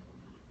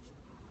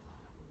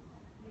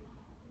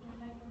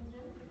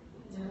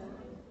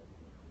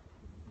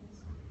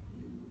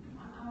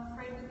 I'm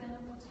afraid we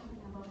cannot do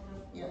something about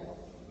that. Yeah.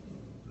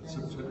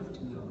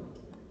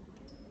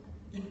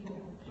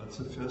 That's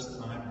the first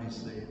time we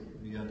say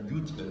we are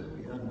neutral.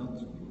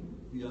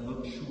 We are not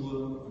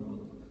sure on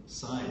what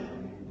side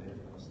we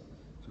have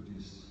to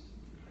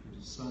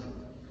decide.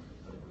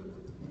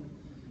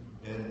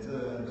 And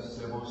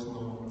there was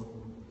no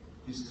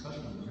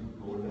discussion. You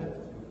go left,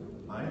 you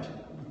go right,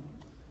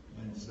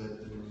 and that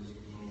is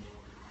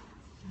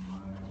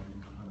my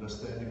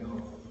understanding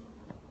of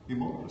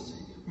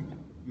democracy.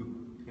 You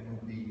can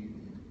be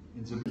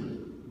in the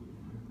middle.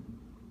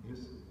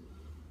 Yes,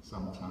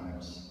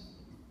 sometimes.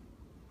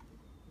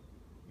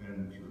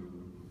 And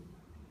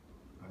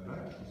I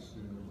like this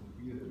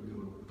here,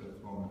 your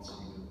performance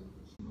here.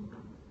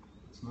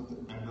 It's not,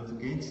 I'm not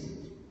against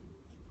it.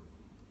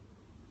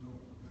 No.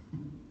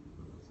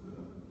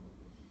 But,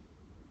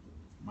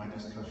 my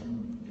discussion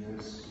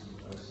is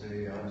I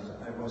say I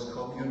was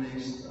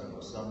communist, I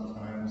was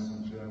sometimes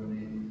in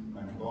Germany.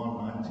 I'm born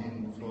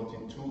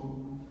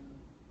 1942,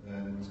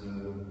 and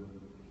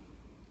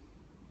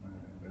my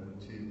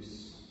relatives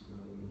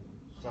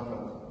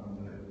suffered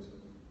under it.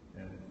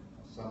 And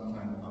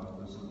sometime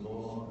after the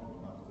war,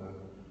 and after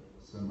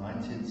the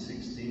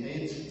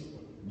 1968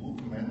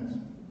 movement,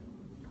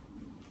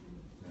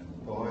 and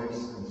boys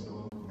and so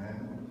on, men,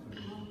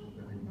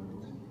 very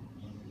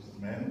noticed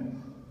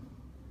men,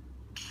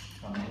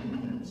 come in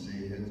and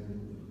they had a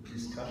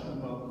discussion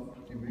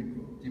about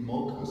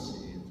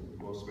democracy. It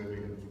was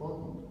very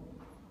important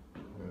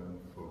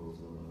for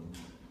the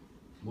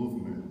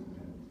movement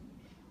and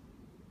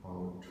how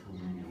to,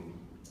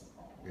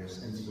 yes,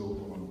 and so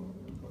on.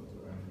 But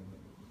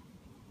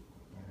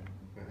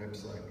perhaps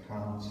I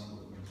can't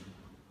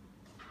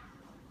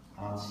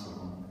answer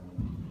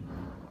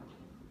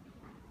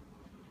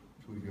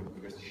to your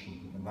question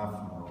enough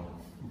now.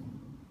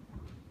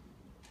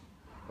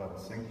 But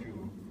thank you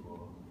for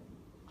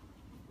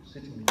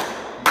sitting here.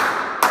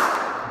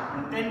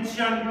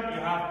 Attention,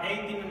 you have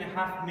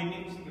 18.5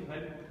 minutes to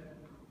help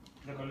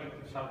the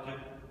collective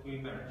subject to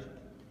emerge.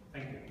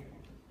 Thank you.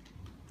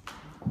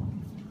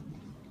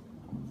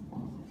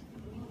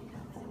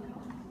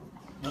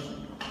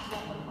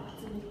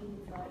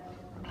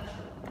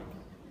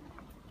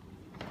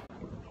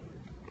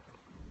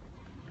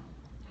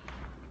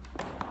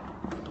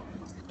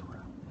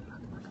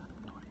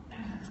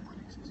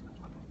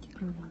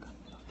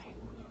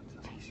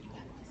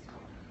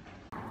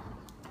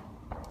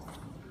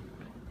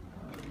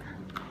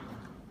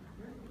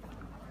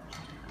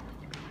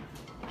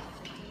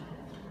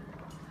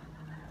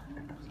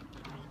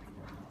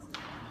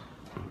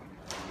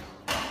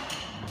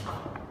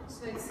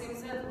 So it seems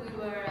that we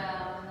were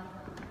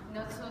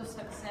not so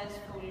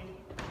successful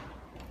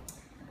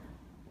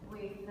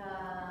with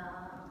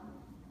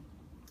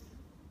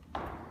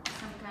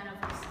some kind of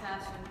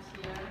discussion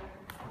here.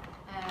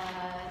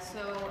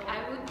 So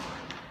I would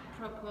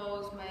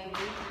propose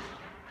maybe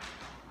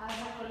as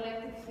a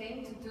collective thing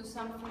to do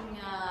something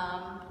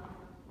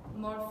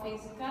more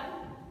physical.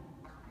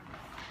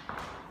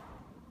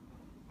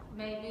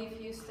 Maybe if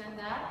you stand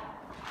up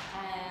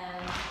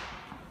and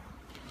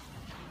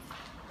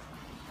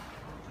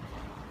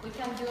we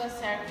can do a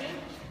circle.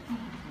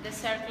 The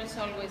circles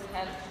always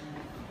help.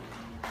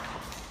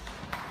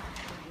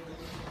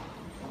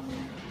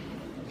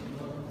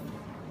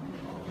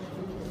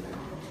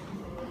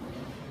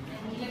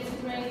 And let's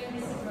break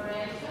the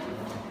separation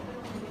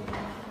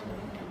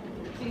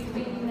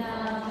between the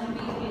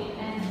middle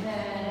and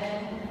the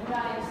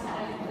right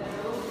side of the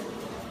room.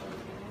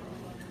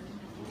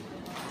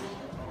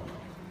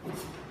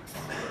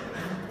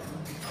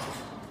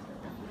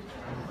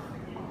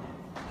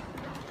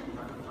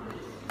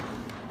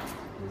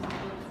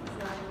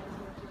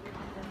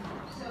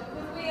 So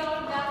could we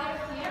all gather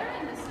here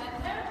in the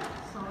center?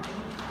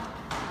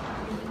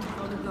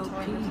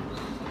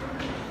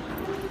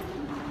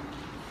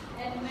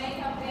 And make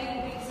a very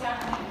big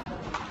circle.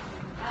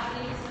 At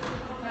least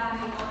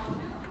programming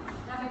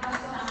that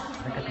because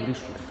something related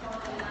for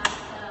the last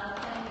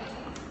 10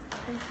 minutes.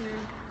 Thank you.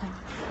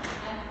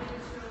 I'm pretty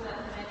sure that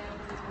many of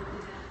you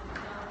didn't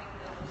think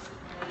that was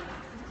great.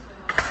 So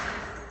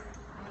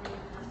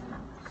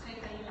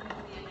take a look at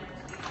the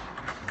energy,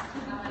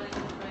 have a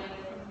little break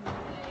from the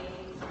day,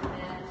 and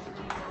then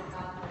we go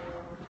back to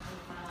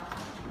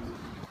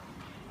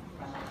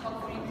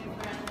hopefully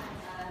different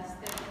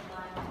state of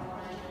mind or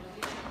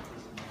energy.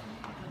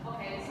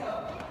 Okay, so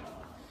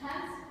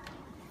hands.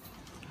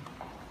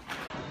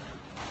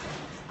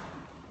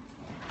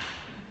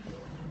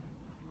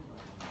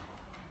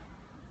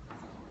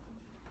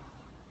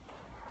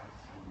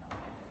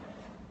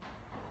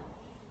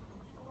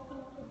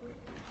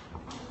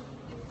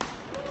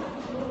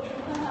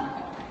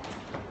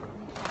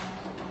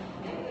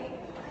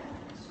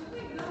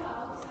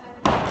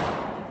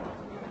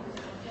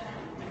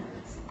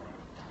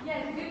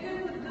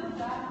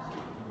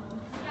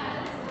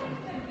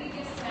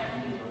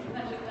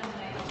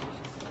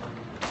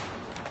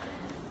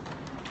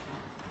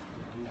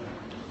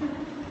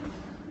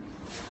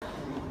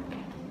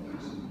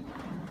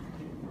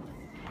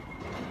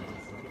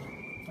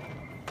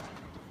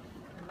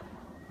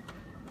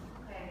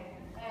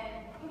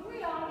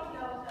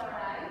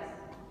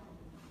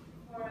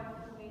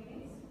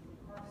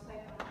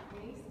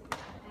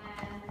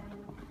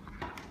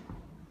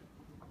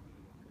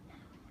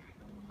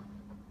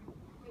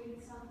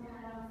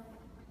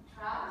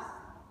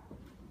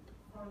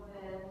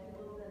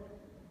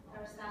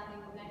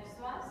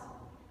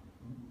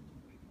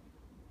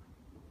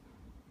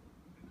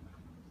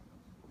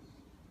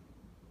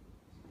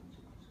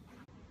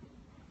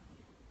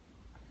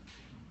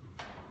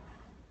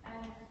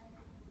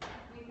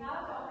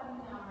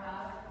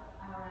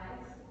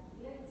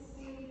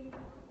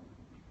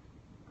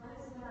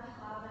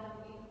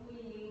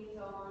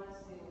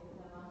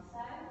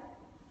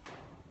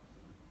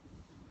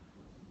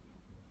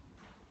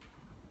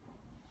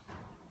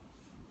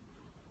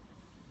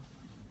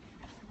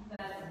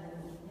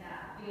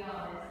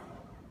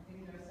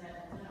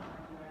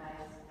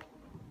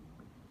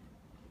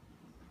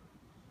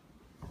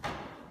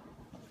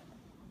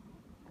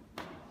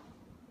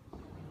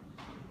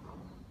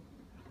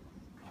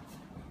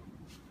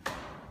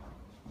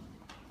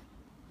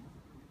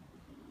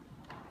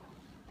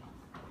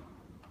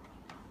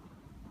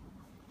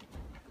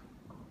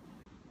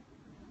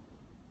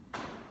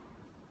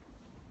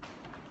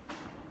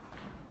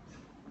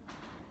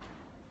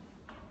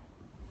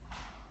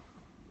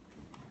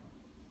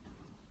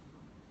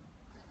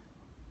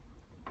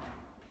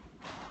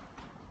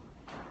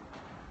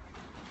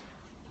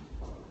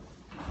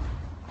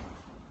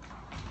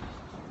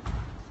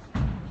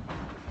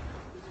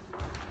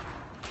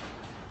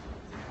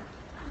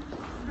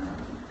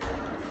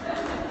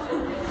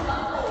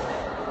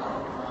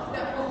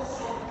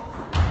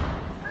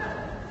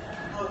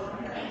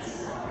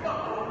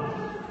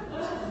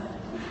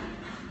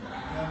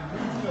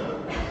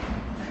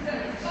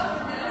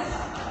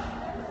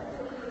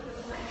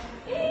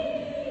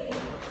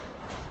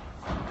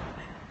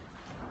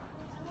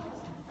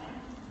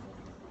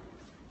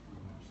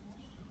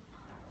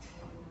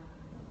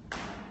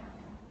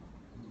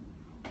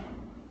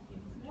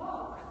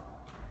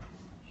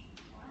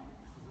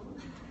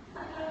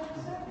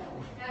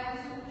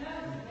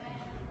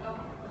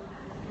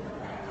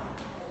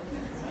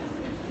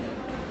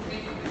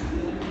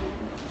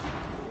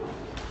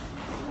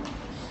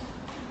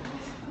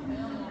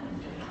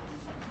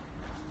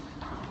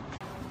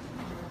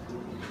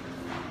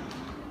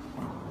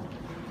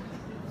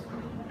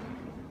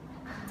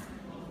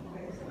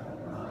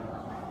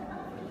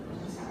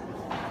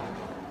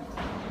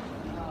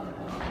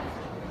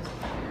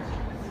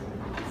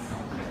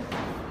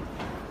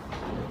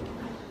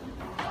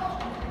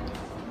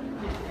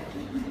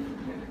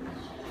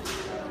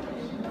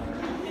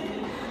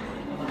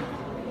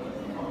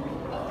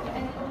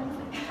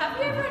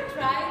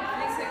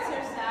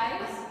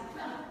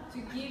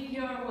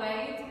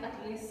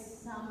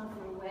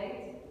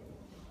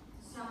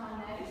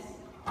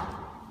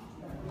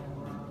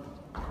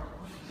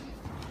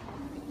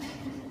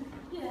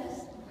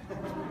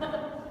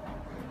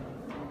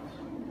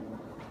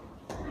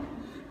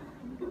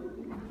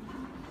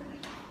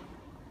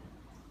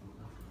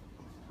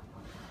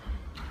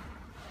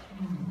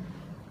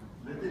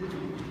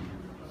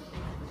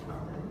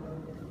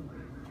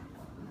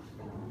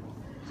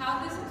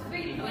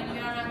 when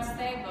you are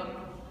unstable.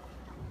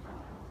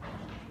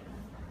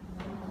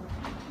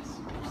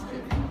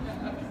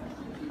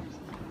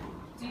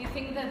 Do you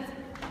think that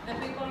the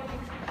people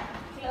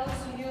close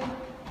to you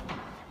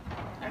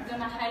are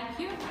gonna help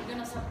you, are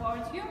gonna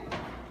support you?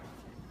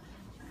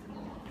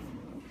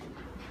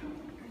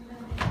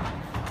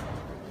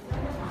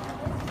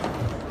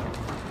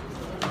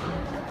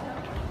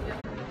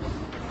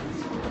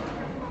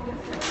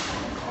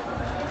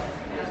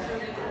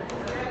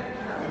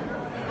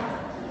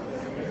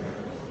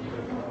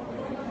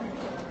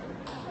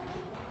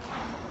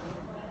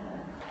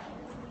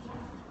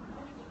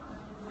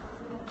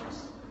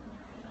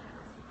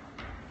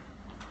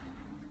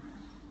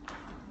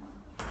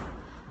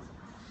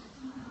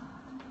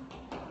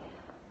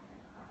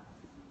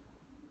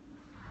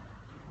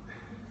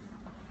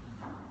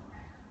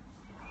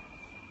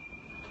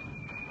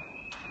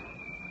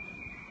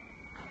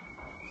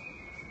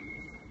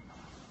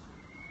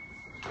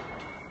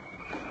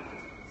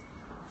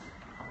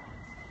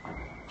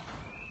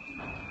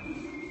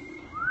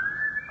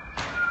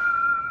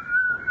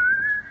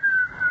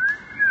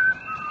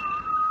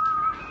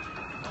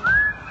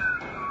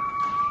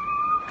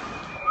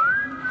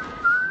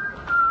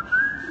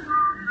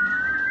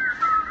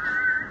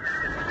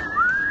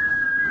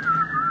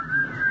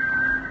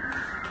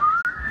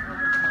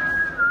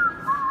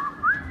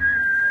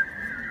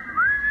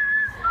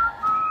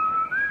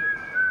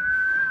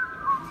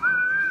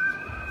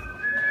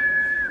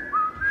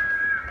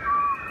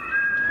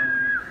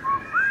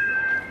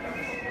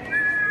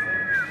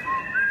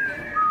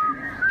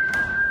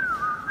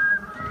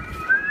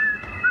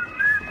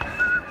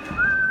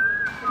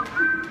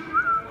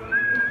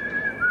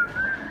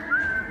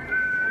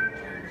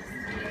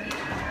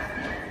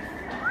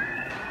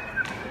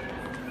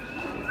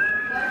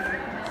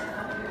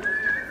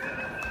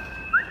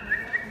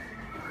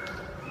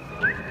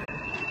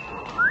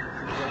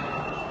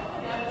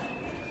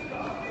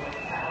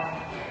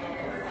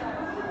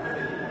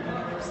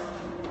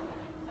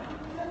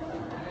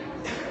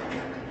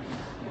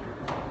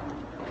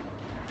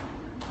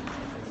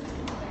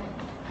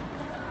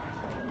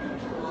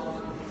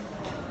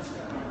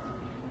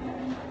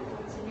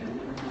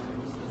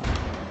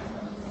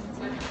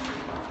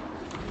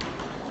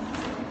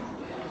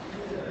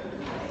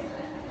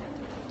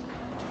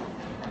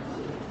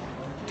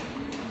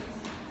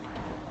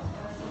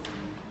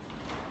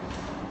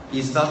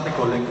 Is that the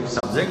collective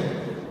subject?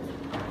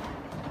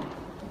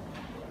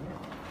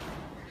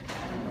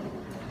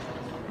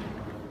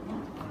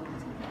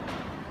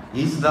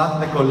 Is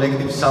that the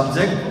collective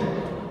subject?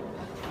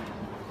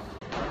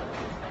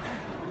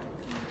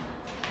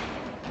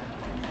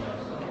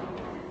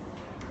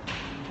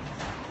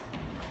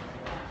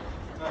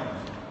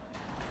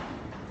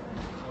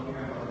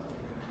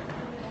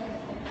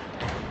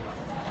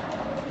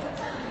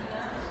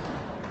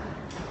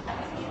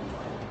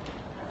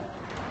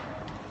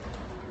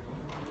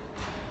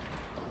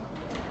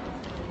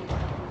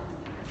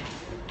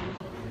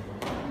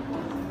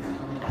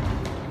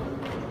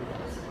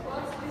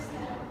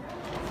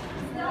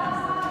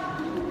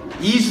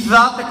 Is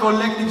that a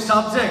collective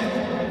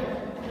subject?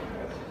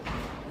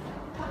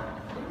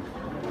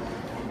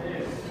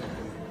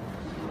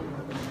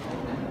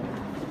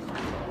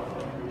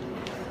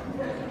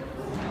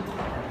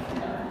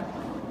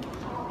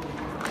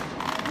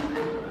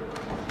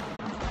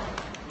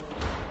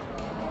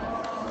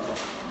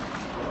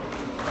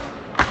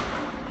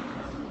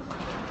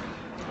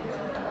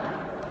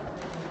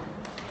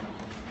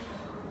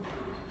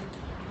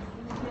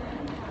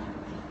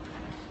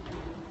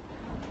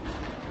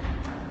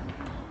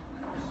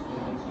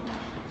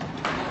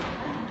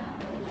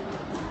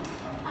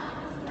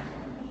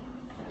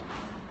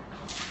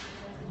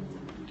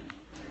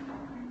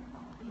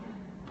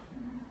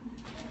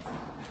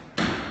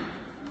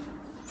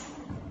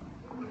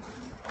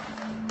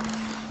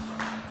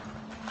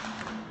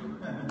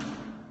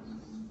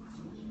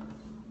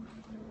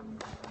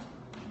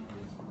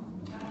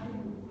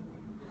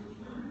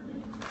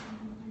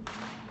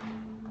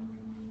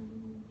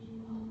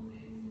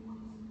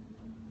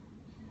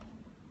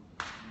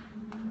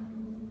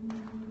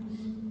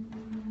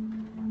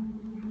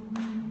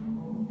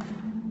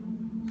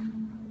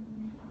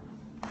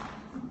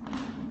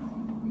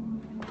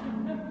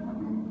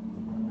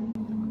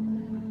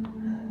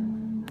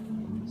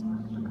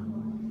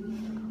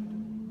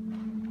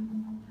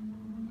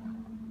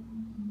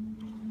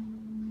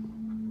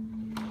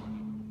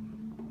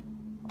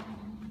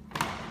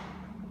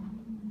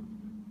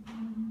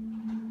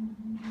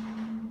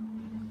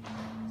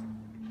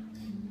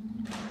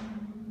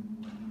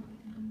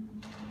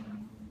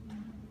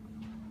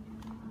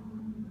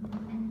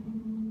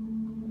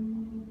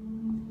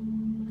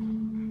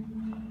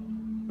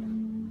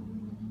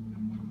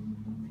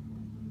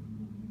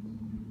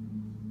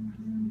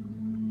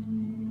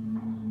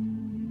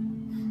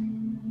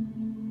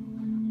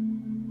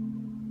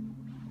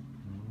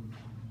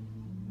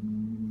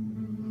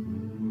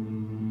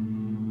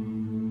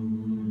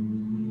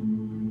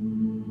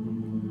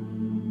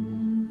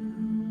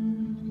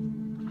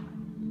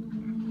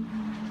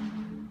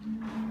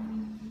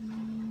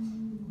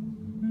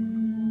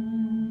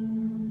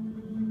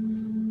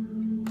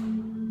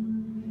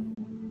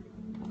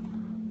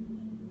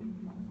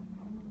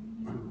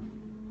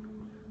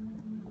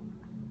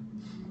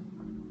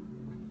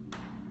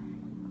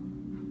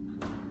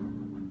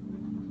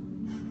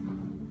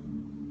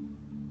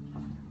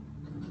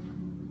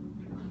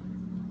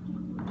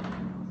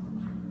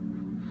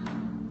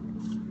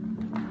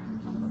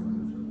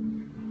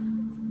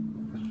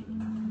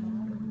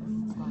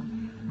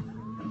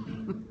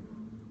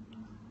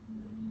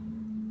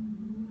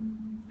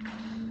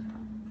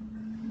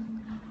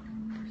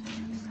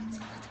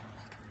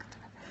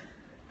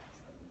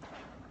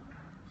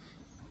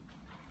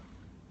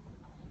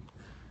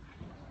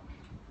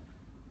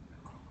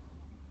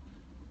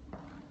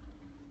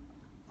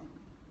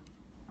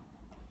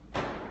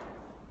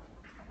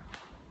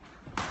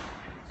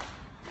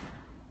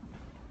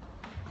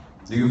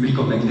 Do you feel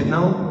connected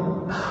now?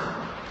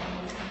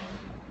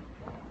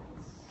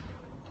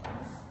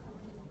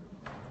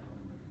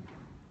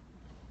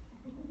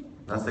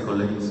 That's the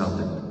collective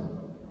subject.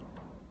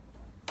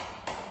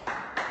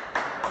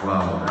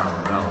 Wow,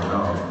 bravo, bravo,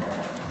 bravo.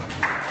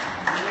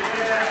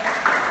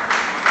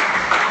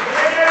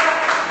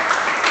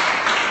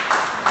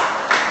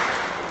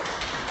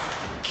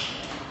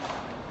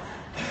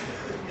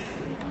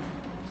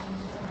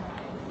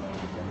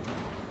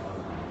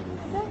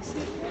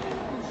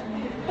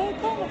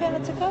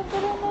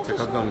 Check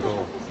out don't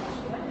go.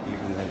 You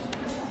can have.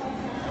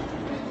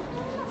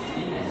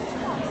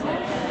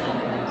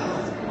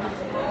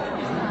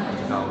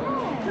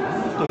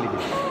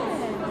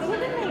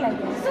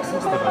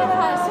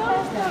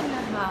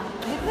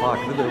 Fuck,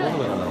 δεν το εγώ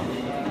καλά.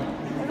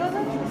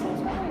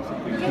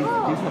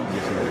 Τι θα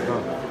πεις συνολικά.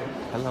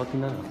 Αλλά ό,τι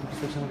να αυτό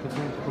πιστέψαμε ότι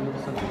είναι το κομμάτι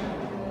σαν.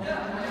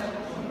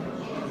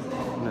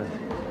 Ναι.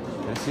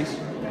 Εσείς,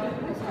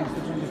 αυτό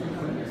πιστέψαμε ότι είναι το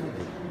κομμάτι σαν.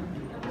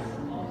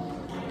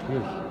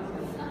 Όχι.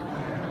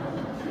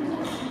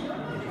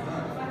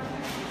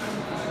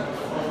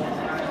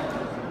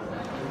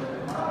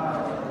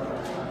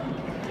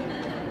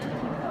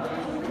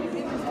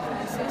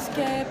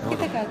 Και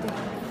πείτε κάτι.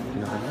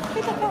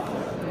 Πείτε κάτι.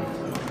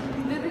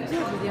 Δεν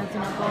ξέρω, παιδιά, τι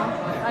να πω.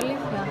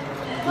 Αλήθεια.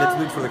 Let's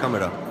do it for the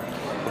camera.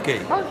 Okay.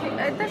 Όχι,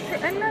 εντάξει,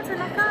 ελάτε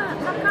να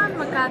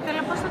κάνουμε κάτι,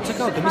 αλλά πώς θα το check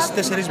out, εμείς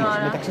τέσσερις μας,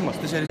 μεταξύ μας,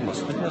 τέσσερις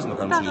μας. Δεν χρειάζεται να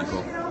κάνουμε συλλογικό.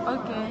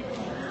 Οκ.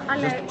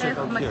 Αλλά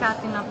έχουμε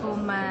κάτι να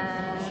πούμε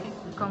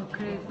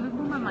concrete, μην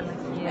πούμε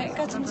μαλακίες.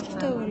 Κάτσε να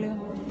σκεφτώ εγώ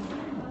λίγο.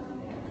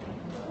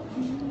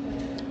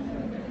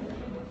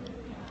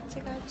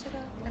 Check out.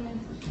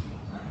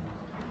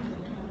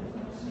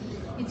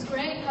 It's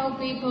great how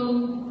people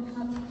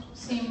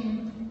seem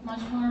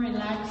much more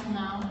relaxed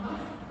now.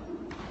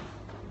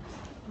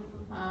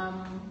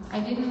 I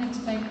didn't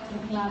expect the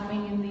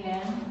clapping in the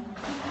end.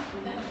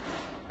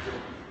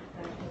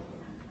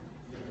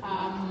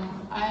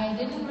 I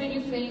didn't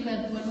really feel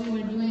that what we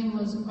were doing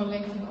was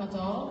collective at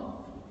all.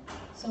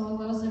 So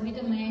I was a bit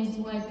amazed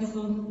why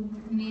people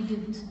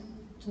needed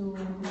to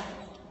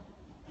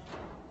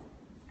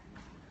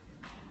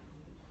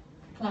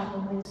clap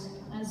on this,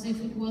 as if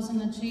it was an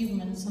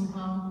achievement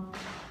somehow.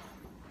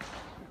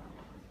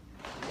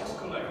 It was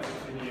collective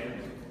in the end.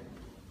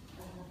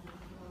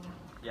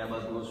 Yeah,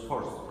 but it was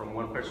forced from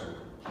one person.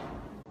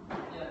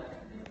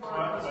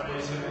 But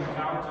it's an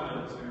encounter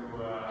to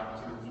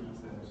meet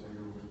and to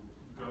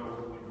go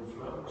with the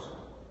flows.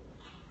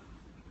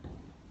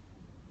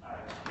 I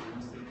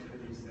instinct at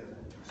least that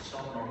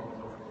some moment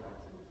of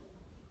collective.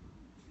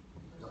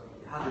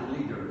 It had a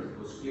leader. It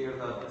was clear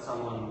that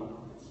someone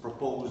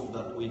proposed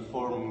that we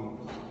form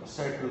a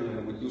circle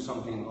and we do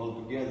something all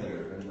together,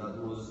 and that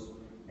was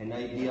an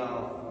idea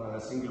of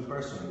a single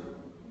person.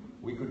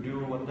 We could do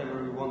whatever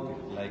we wanted.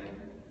 Like,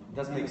 it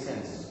doesn't make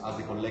sense as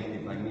a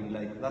collective. I mean,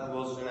 like, that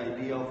was an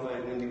idea of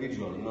an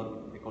individual, not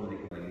a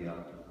collective idea.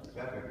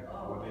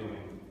 What do you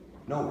mean?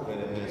 No,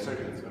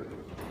 circle.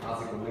 As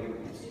a collective.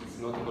 It's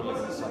not a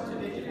collective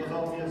subject. It was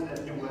obvious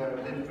that you were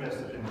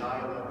interested in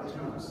dialogue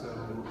too, so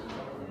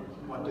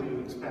what do you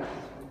expect?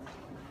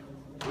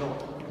 Well,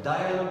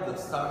 dialogue that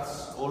starts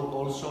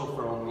also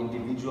from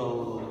individual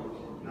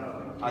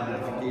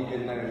identification,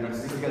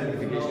 narcissistic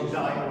identification.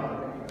 Dialogue,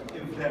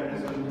 if there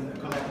is a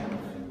collective.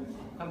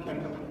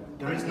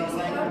 There is no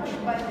language.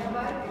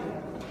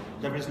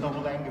 There is no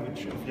language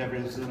if there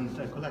isn't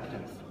a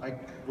collective. I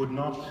would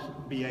not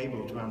be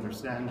able to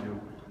understand you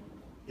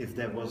if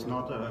there was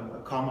not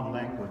a common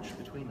language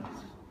between us.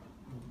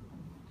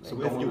 So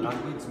if common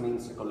language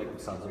means a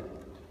collective subject.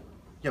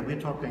 Yeah,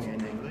 we're talking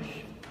in English,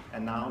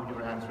 and now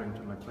you're answering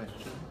to my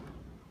question.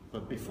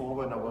 But before,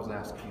 when I was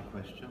asking a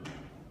question,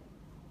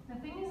 The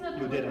thing is that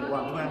you didn't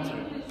want to answer.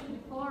 English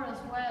before as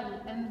well,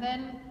 and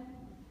then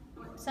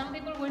some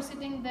people were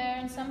sitting there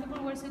and some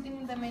people were sitting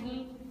in the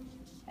middle,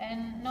 and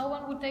no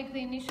one would take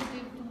the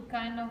initiative to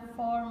kind of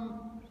form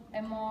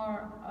a more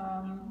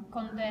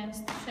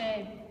condensed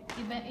shape,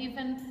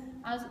 even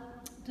as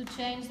to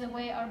change the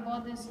way our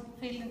bodies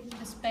fill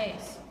the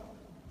space.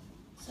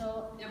 So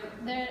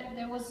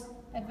there was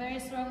a very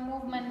strong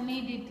movement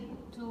needed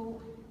to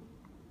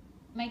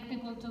make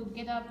people to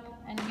get up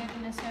and get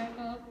in a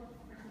circle,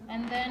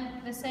 and then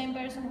the same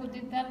person who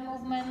did that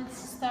movement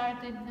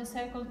started the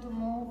circle to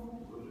move,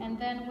 and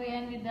then we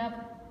ended up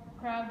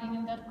crowding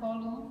in that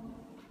column.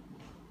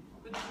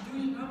 But do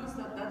you notice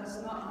that that is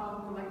not how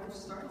the collective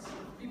starts?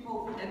 People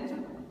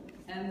enter,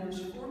 and there's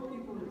 4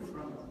 people in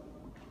front.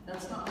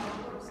 That's not how it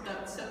works.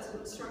 That sets a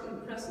certain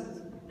precedent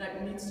that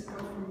needs to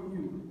come from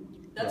you.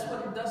 That's what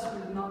it does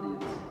with an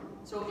audience.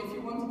 So if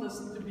you wanted us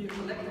to be a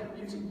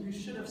collective, you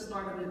should have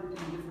started it in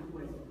a different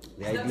way.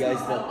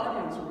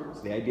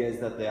 The idea is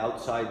that the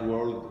outside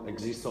world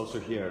exists also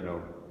here, no?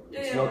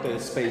 It's not a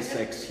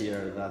SpaceX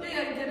here that...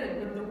 Yeah, I get it,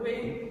 but the way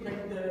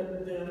like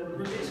the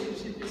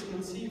relationship is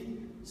conceived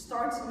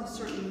starts on a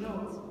certain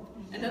note,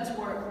 and that's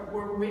why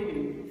we're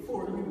waiting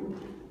for you.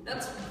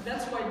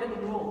 That's why it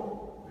didn't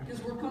roll, because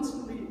we're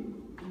constantly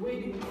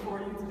waiting for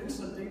you to do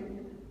something,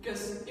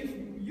 because if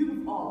you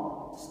all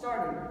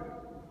started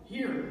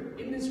here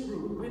in this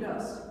group with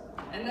us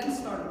and then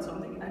started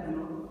something, I don't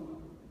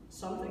know,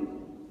 something,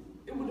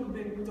 it would have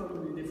been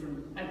totally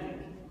different, I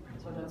think.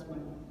 So that's my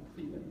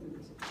feedback to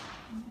this.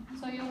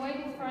 So you're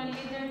waiting for a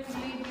leader to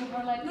lead you,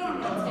 or like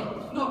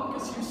No,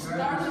 because you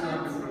started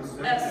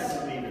it as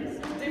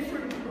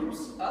different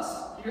groups,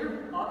 us,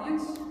 here,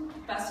 audience,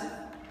 passive,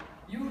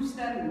 you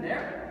standing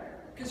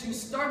there, because you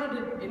started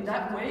it in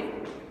that way,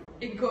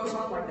 it goes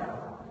on like that.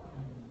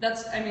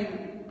 That's, I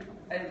mean,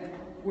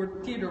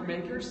 we're theater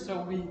makers,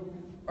 so we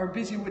are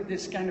busy with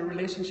this kind of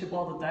relationship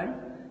all the time,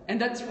 and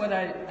that's what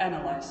I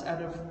analyze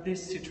out of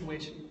this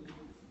situation.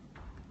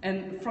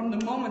 And from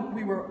the moment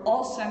we were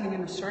all standing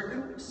in a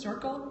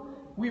circle,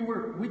 we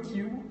were with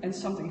you and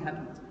something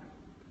happened.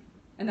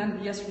 And then,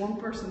 yes, one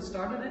person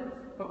started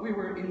it, but we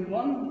were in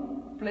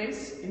one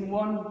place, in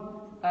one,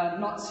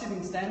 not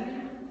sitting,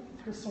 standing,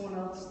 because someone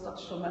else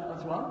touched on that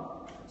as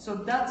well. So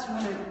that's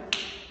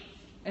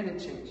when it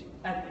changed,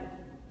 I think.